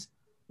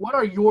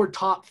are your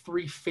top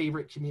 3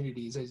 favorite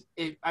communities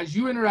as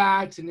you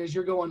interact and as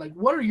you're going? Like,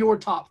 what are your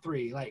top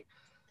 3? Like,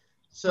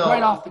 so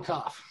right off the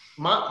cuff.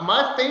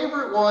 My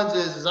favorite ones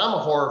is I'm a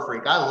horror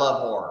freak. I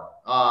love horror.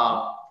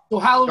 So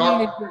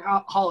Halloween is your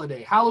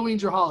holiday.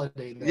 Halloween's your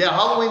holiday. Then. Yeah,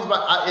 Halloween's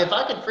if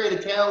I could create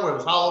a town where it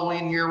was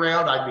Halloween year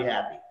round, I'd be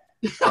happy.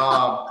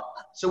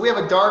 So we have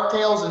a Dark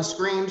Tales and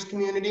Screams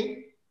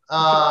community,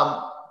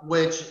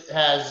 which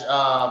has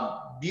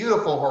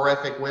beautiful,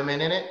 horrific women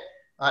in it.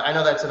 I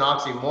know that's an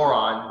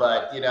oxymoron,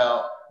 but you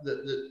know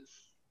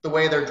the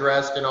way they're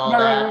dressed and all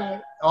that.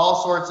 Right.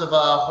 All sorts of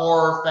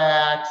horror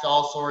facts,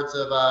 all sorts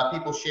of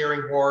people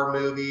sharing horror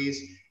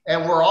movies,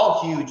 and we're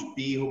all huge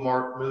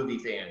horror movie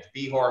fans.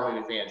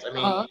 I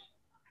mean,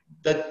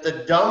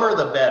 the dumber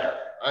the better.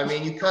 I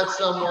mean, you cut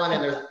someone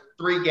and there's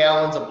 3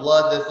 gallons of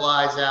blood that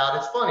flies out.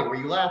 It's funny where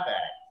you laugh at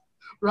it.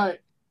 Right.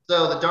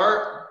 So the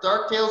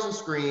Dark Tales and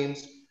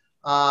Screams,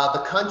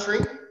 the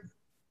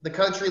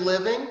country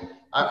living.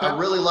 I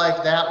really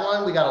like that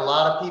one. We got a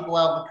lot of people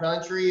out in the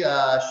country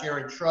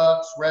sharing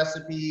trucks,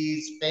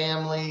 recipes,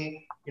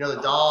 family, you know,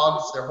 the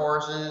dogs, their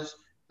horses,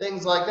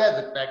 things like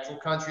that, the actual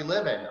country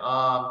living.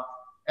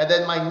 And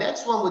then my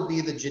next one would be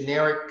the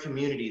generic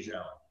community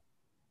zone.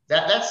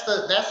 That's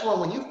the one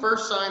when you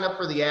first sign up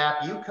for the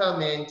app, you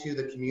come into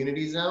the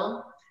community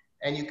zone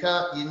and you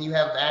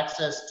have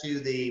access to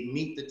the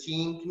Meet the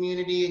Team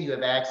community and you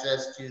have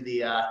access to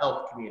the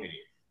help community.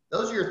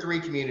 Those are your 3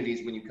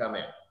 communities when you come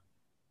in.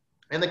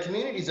 And the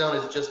community zone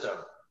is just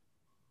a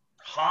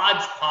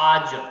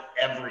hodgepodge of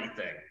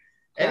everything.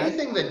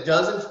 Anything that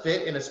doesn't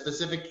fit in a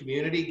specific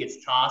community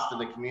gets tossed in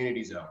the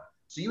community zone.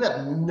 So you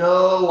have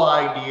no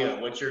idea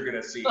what you're going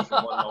to see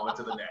from one moment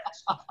to the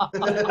next.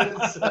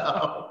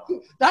 So,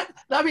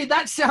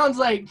 that sounds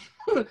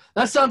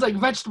like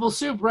vegetable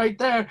soup right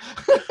there.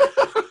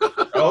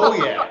 Oh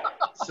yeah.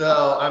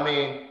 So I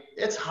mean,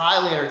 it's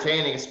highly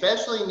entertaining,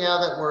 especially now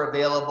that we're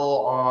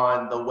available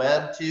on the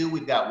web too.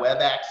 We've got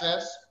web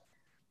access.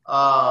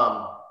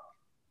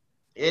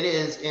 It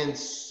is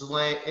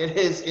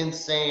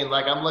insane.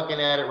 Like I'm looking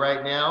at it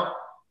right now.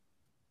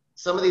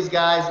 Some of these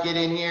guys get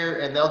in here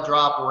and they'll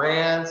drop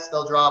rants.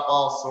 They'll drop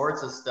all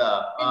sorts of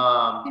stuff.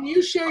 Can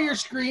you share your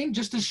screen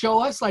just to show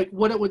us like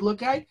what it would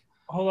look like?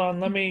 Hold on.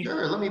 Let me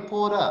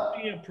pull it up.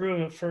 Let me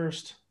approve it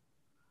first.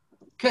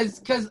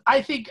 Cause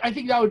I think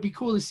that would be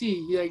cool to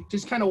see. Like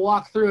just kind of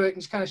walk through it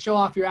and just kind of show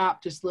off your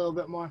app just a little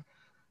bit more.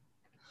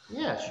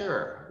 Yeah,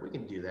 sure. We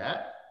can do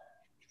that.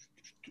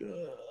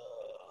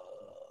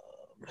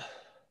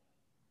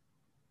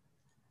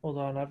 Hold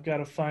on, I've got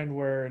to find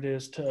where it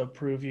is to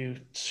approve you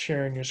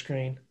sharing your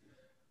screen.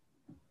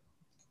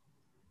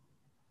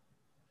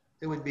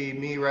 It would be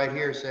me right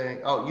here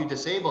saying, "Oh, you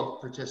disabled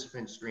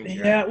participant screen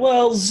share." Yeah,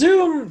 well,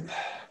 Zoom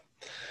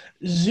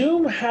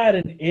had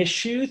an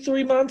issue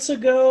 3 months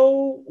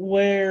ago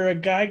where a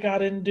guy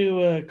got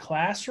into a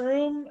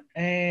classroom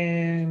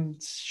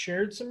and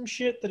shared some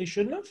shit that he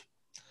shouldn't have.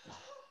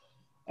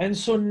 And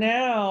so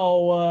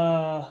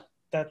now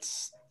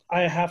I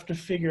have to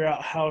figure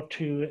out how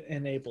to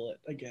enable it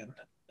again.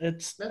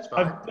 That's fine.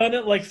 I've done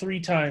it like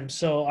 3 times,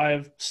 so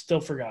I've still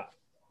forgot.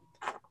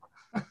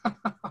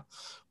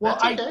 Well,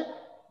 okay.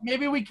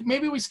 Maybe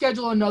we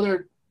schedule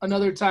another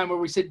time where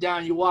we sit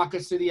down, you walk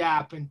us through the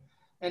app and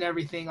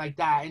everything like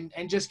that,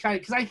 and just kind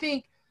of, because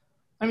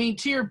I mean,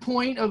 to your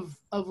point of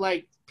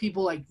like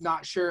people like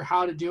not sure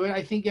how to do it,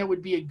 I think that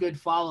would be a good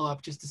follow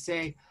up just to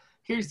say,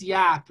 here's the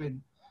app,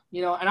 and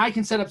you know, and I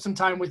can set up some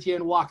time with you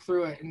and walk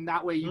through it, and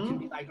that way you can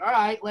be like, all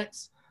right,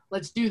 let's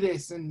do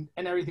this and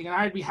everything, and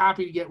I'd be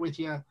happy to get with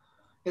you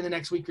in the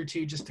next week or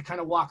 2 just to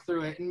kind of walk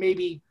through it, and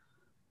maybe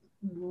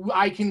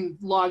I can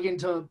log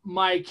into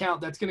my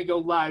account that's going to go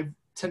live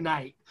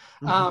tonight,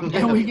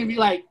 and we can be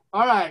like,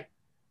 all right,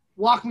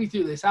 walk me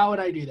through this. How would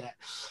I do that?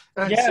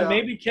 And so,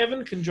 maybe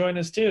Kevin can join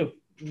us too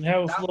and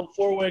have a little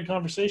 4-way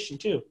conversation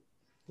too.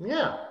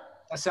 Yeah.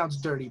 That sounds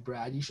dirty,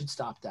 Brad. You should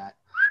stop that.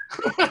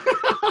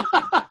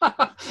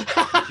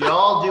 What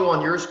y'all do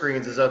on your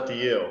screens is up to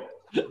you.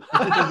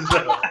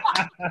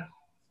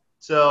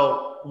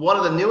 So one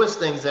of the newest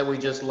things that we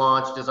just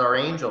launched is our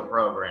Angel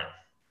program.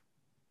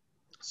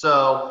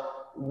 So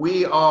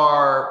we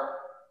are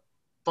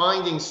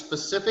finding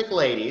specific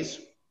ladies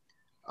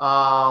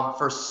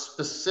for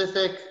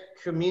specific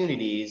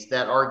communities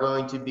that are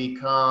going to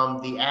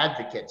become the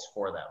advocates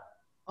for them.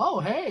 Oh,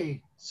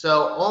 hey.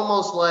 So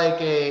almost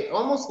like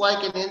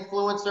an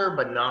influencer,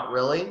 but not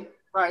really.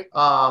 Right.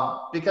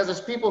 Because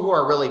it's people who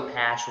are really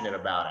passionate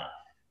about it.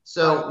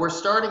 So we're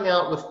starting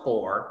out with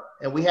 4,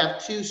 and we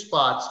have 2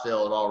 spots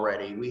filled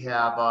already. We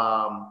have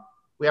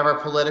our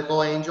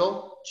political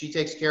angel. She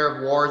takes care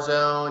of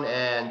Warzone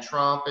and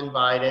Trump and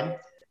Biden,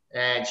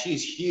 and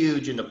she's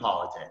huge into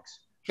politics.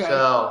 Okay.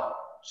 So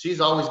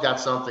she's always got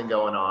something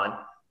going on.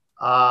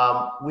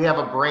 We have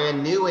a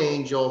brand new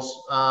angel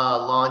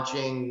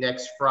launching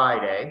next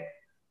Friday.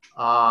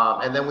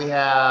 And then we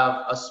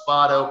have a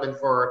spot open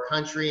for a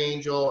country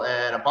angel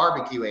and a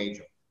barbecue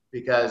angel,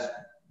 because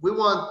we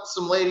want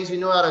some ladies who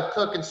know how to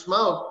cook and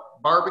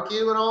smoke,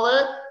 barbecue and all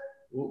that.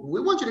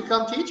 We want you to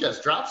come teach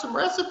us. Drop some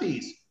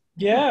recipes.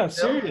 Yeah,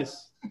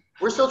 serious.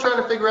 We're still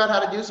trying to figure out how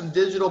to do some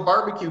digital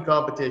barbecue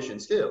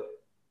competitions too.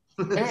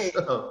 Hey,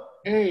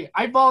 hey,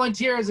 I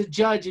volunteer as a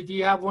judge. If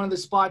you have one of the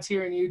spots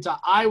here in Utah,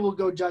 I will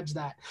go judge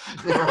that.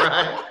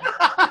 Right.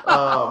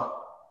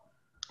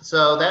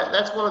 So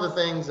that's one of the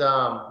things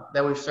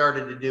that we've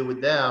started to do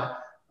with them.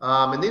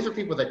 And these are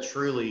people that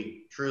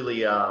truly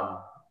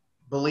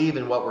believe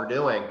in what we're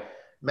doing.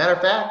 Matter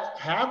of fact,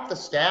 half the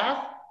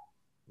staff,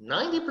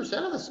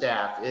 90% of the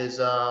staff is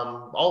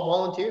all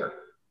volunteer.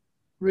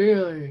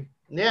 Really?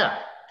 Yeah,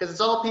 because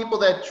it's all people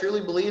that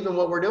truly believe in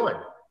what we're doing.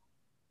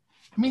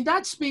 I mean,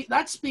 that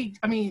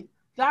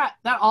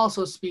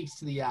also speaks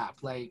to the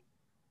app, like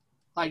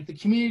the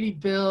community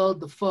build,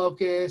 the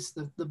focus,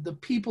 the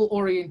people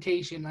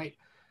orientation,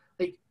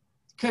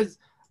 because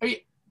I mean,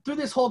 through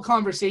this whole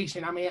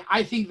conversation, I mean,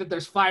 I think that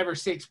there's 5 or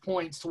 6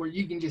 points to where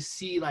you can just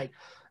see like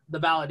the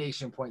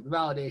validation point,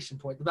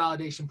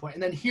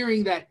 and then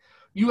hearing that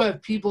you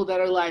have people that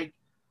are like,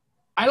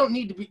 I don't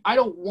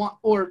want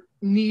or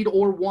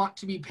want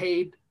to be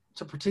paid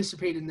to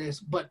participate in this,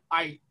 but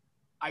I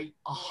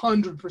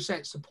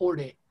 100% support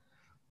it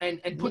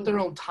and put their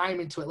own time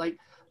into it. Like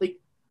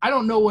I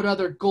don't know what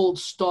other gold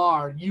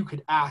star you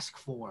could ask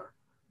for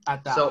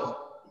at that point.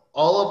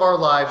 All of our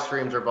live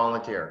streams are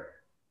volunteer.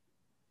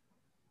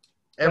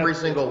 Every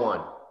single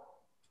one.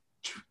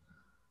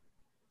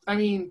 I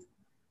mean,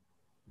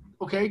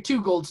 okay,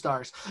 2 gold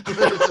stars.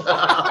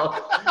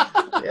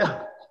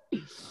 Yeah.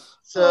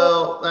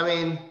 So, I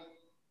mean,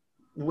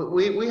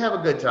 we have a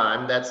good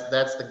time. That's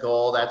the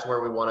goal. That's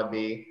where we want to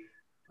be.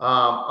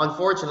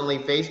 Unfortunately,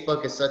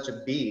 Facebook is such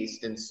a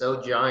beast and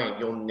so giant,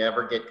 you'll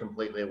never get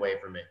completely away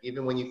from it.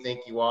 Even when you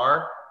think you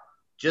are,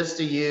 just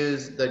to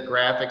use the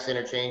graphics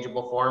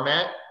interchangeable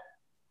format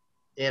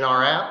in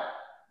our app,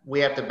 we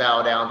have to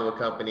bow down to a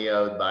company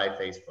owned by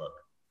Facebook.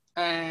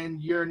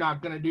 And you're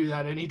not going to do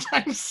that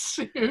anytime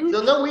soon.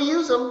 So no, we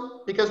use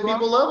them because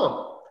people love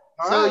them.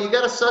 So you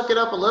got to suck it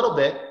up a little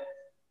bit,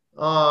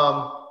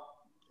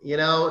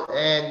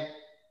 and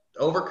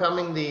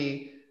overcoming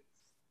the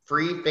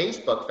free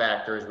Facebook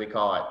factor, as we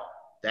call it.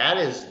 That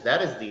is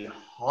the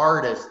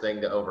hardest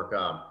thing to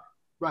overcome.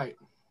 Right.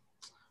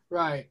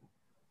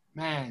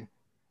 Man,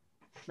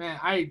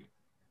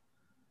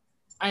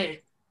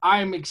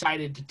 I'm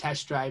excited to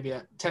test drive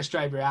your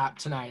app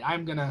tonight.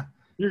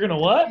 You're gonna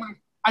what?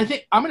 I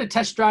think I'm gonna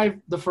test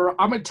drive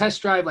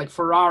like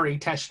Ferrari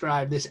test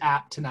drive this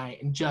app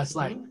tonight and just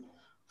like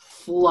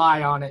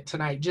fly on it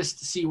tonight just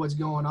to see what's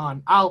going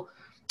on.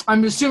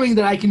 I'm assuming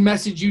that I can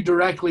message you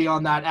directly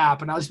on that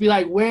app and I'll just be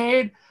like,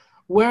 Wade,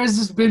 where has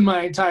this been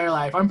my entire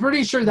life? I'm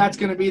pretty sure that's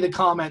gonna be the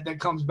comment that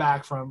comes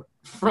back from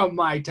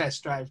my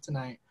test drive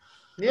tonight.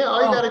 Yeah,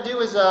 all you got to do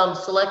is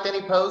select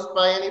any post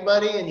by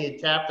anybody, and you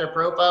tap their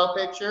profile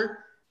picture,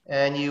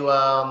 and you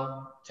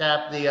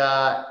tap the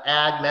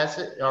add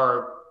message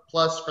or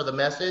plus for the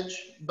message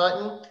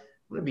button. I'm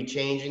going to be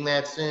changing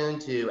that soon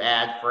to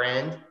add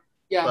friend.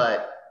 Yeah.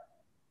 But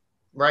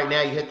right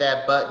now, you hit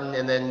that button,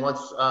 and then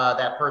once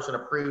that person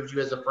approves you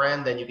as a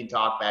friend, then you can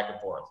talk back and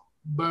forth.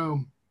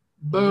 Boom.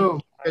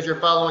 Because you're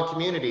following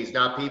communities,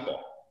 not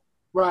people.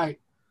 Right.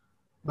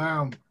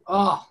 Boom.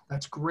 Oh,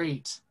 that's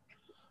great.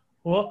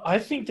 Well, I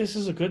think this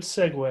is a good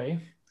segue.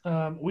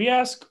 We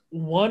ask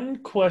one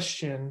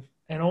question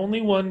and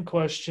only one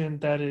question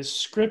that is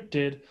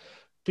scripted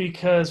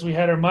because we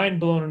had our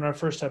mind blown in our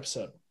first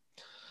episode.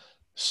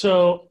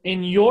 So,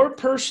 in your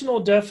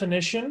personal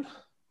definition,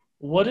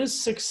 what is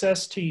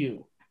success to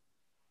you?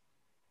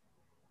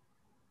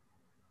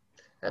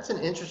 That's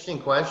an interesting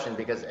question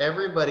because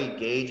everybody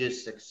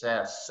gauges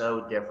success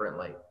so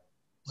differently.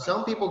 Right.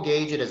 Some people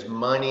gauge it as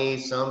money.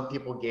 Some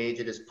people gauge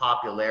it as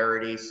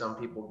popularity. Some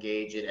people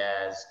gauge it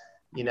as,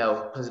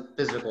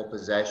 physical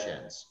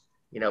possessions,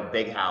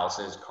 big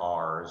houses,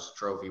 cars,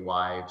 trophy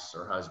wives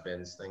or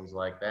husbands, things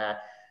like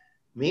that.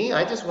 Me,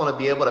 I just want to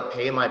be able to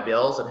pay my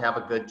bills and have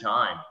a good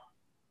time.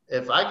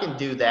 If I can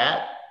do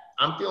that,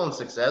 I'm feeling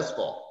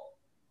successful,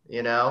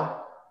 If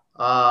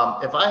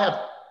I have,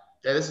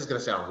 this is going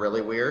to sound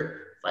really weird.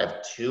 If I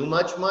have too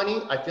much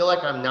money, I feel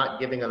like I'm not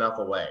giving enough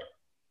away.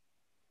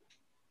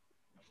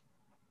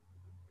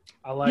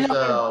 I like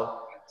so,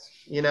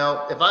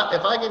 if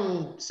I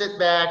can sit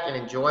back and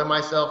enjoy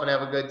myself and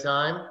have a good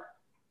time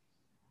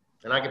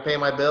and I can pay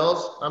my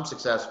bills, I'm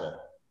successful.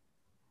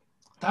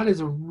 That's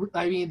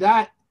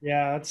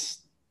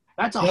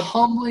a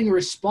humbling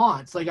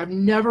response. Like I've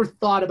never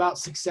thought about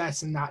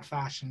success in that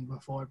fashion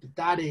before, but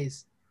that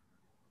is,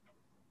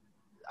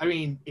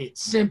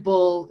 it's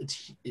simple,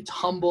 it's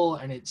humble,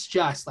 and it's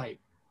just like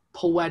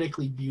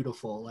poetically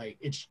beautiful. Like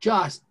it's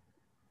just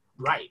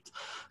right.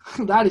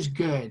 That is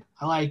good.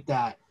 I like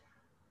that.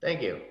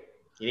 Thank you.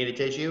 You need a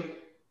tissue?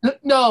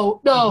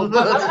 No,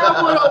 but I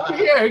have one over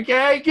here,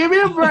 okay? Give me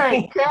a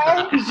break,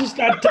 okay? He's just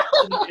got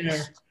in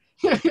there.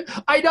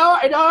 I know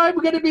I'm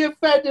going to be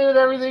offended and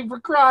everything for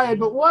crying,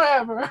 but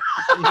whatever.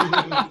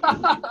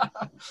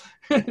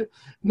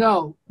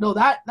 No,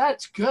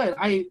 that's good.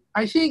 I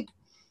think,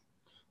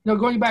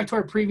 going back to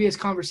our previous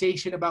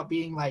conversation about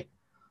being like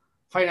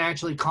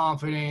financially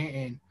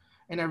confident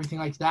and everything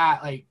like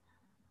that, like,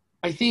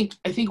 I think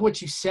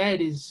what you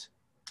said is,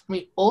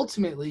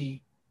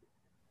 ultimately,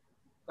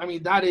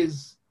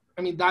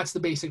 that's the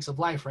basics of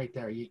life right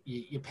there.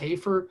 You pay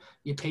for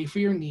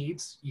your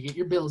needs, you get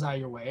your bills out of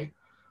your way,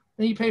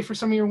 then you pay for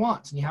some of your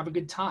wants and you have a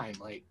good time.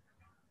 Like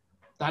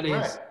that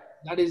is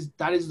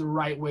the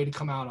right way to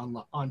come out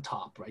on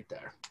top right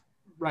there.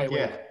 Right.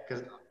 Yeah,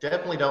 because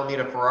definitely don't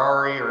need a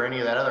Ferrari or any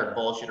of that other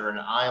bullshit or an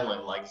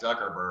island like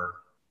Zuckerberg.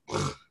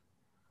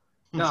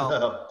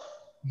 No.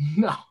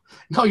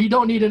 No, you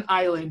don't need an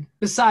island.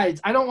 Besides,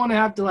 I don't want to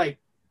have to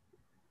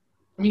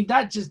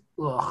that just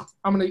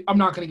I'm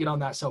not gonna get on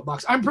that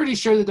soapbox. I'm pretty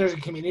sure that there's a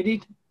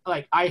community,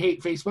 like I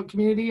hate Facebook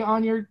community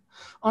on your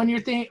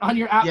thing, on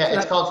your app. Yeah,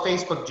 it's called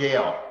Facebook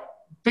Jail.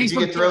 If you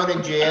get thrown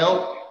in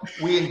jail,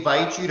 we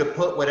invite you to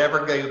put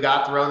whatever you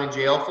got thrown in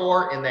jail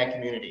for in that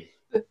community.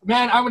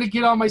 Man, I'm gonna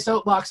get on my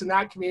soapbox in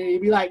that community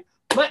and be like,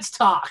 let's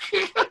talk.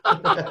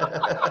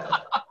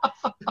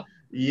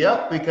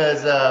 Yep,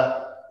 because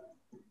a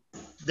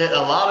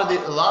lot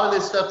of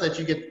this stuff that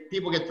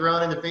people get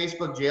thrown into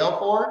Facebook jail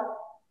for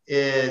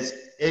is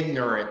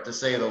ignorant, to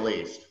say the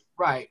least.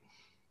 Right.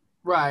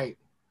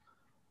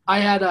 I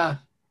had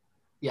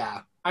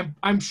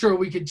I'm sure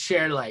we could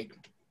share like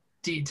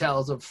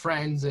details of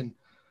friends and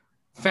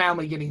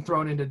family getting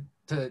thrown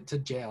into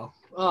jail.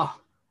 Oh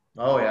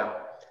yeah.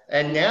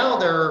 And now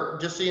they're,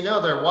 just so you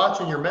know, they're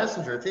watching your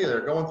messenger too.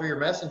 They're going through your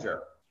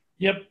messenger.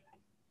 Yep.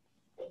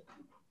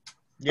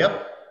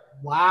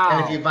 Wow.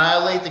 And if you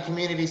violate the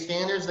community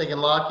standards, they can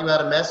lock you out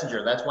of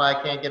messenger. That's why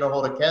I can't get a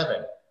hold of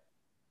Kevin.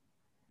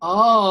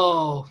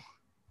 Oh.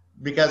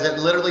 Because it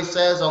literally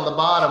says on the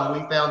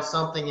bottom, we found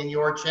something in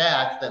your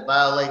chat that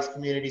violates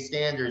community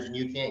standards and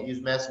you can't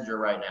use messenger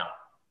right now.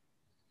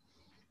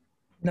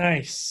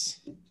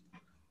 Nice.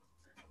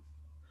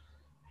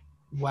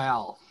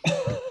 Wow.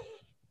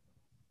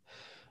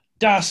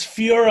 Das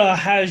Führer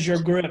has your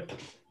grip.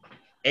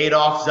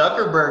 Adolf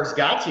Zuckerberg's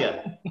got you.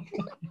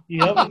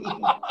 Yep.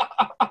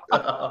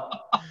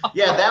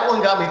 Yeah, that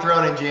one got me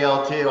thrown in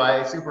jail too.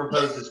 I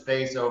superimposed his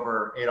face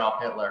over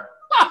Adolf Hitler.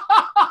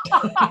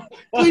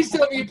 Please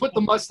tell me you put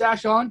the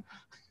mustache on.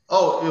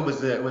 Oh, it was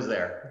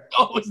there.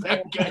 Oh, was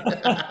that good?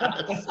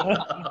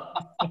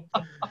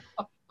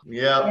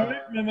 Yeah. All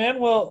right, my man.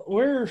 Well,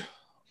 we're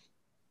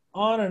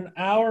on an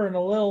hour and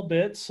a little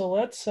bit, so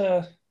let's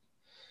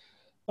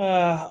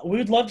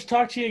we'd love to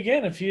talk to you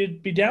again if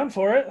you'd be down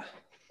for it.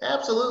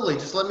 Absolutely.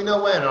 Just let me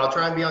know when, and I'll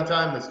try and be on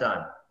time this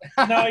time.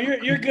 No,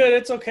 you're good.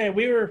 It's okay.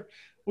 We were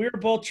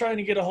both trying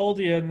to get a hold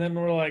of you, and then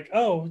we're like,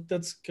 oh,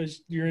 that's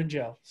because you're in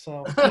jail.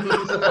 So.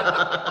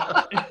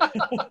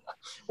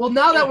 Well,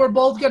 now that we're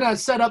both gonna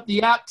set up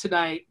the app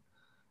tonight,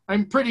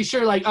 I'm pretty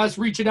sure like us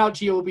reaching out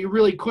to you will be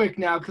really quick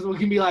now because we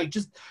can be like,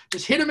 just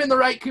hit them in the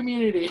right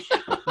community.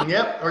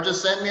 Yep. Or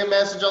just send me a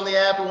message on the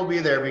app and we'll be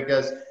there,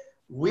 because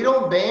we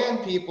don't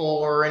ban people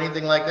or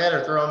anything like that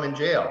or throw them in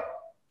jail.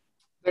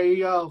 There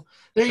you go.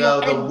 So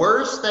the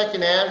worst that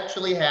can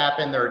actually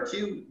happen, there are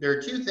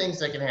two things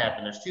that can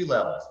happen. There's two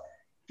levels.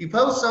 If you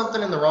post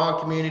something in the wrong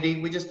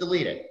community, we just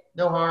delete it.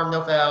 No harm,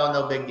 no foul,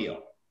 no big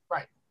deal.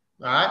 Right.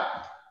 All right.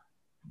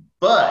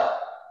 But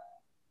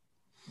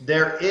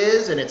there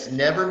is, and it's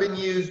never been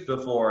used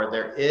before,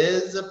 there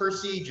is a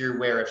procedure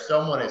where if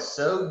someone is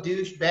so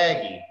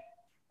douchebaggy,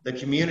 the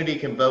community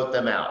can vote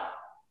them out.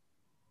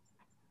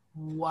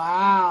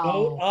 Wow.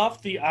 Vote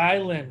off the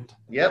island.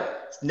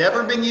 Yep. It's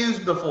never been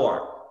used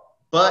before.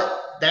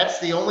 But that's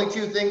the only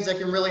two things that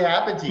can really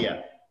happen to you.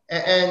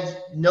 And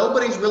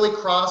nobody's really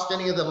crossed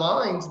any of the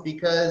lines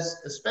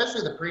because,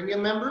 especially the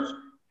premium members,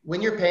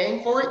 when you're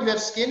paying for it, you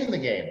have skin in the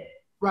game.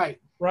 Right.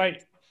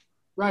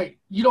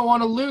 You don't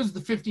want to lose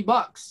the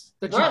 $50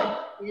 that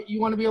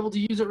you want to be able to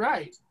use it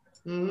right.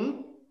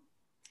 Mm-hmm.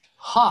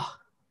 Huh.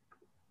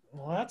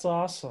 Well, that's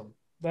awesome.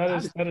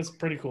 That is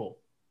pretty cool.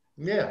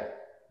 Yeah.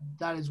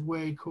 That is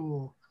way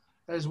cool.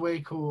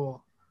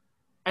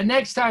 And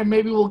next time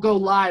maybe we'll go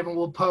live and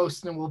we'll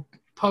post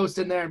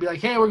in there and be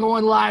like, hey, we're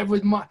going live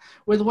with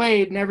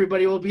Wade, and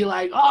everybody will be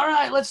like, all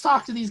right, let's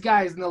talk to these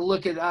guys, and they'll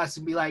look at us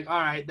and be like, all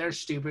right, they're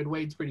stupid.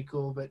 Wade's pretty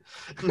cool, but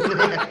we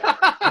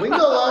can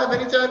go live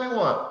anytime you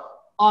want.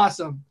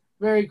 Awesome.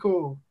 Very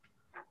cool.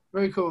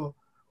 Well,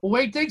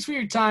 Wade, thanks for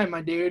your time,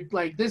 my dude.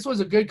 Like, this was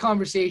a good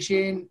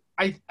conversation.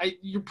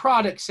 Your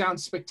product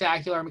sounds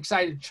spectacular. I'm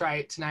excited to try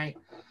it tonight.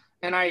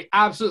 And I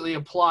absolutely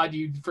applaud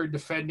you for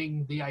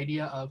defending the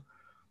idea of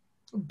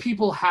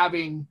people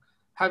having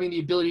the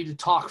ability to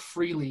talk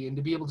freely and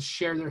to be able to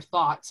share their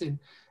thoughts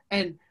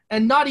and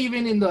not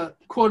even in the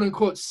quote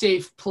unquote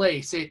safe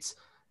place. It's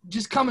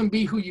just come and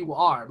be who you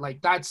are.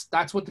 Like that's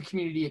what the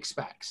community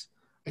expects.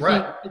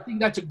 I think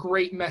that's a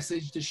great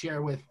message to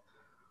share with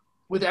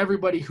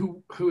everybody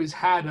who has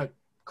had a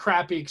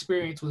crappy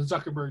experience with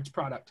Zuckerberg's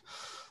product.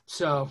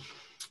 So,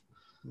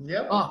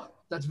 yep. Oh,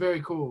 That's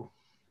very cool.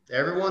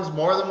 Everyone's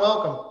more than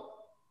welcome.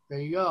 There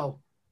you go.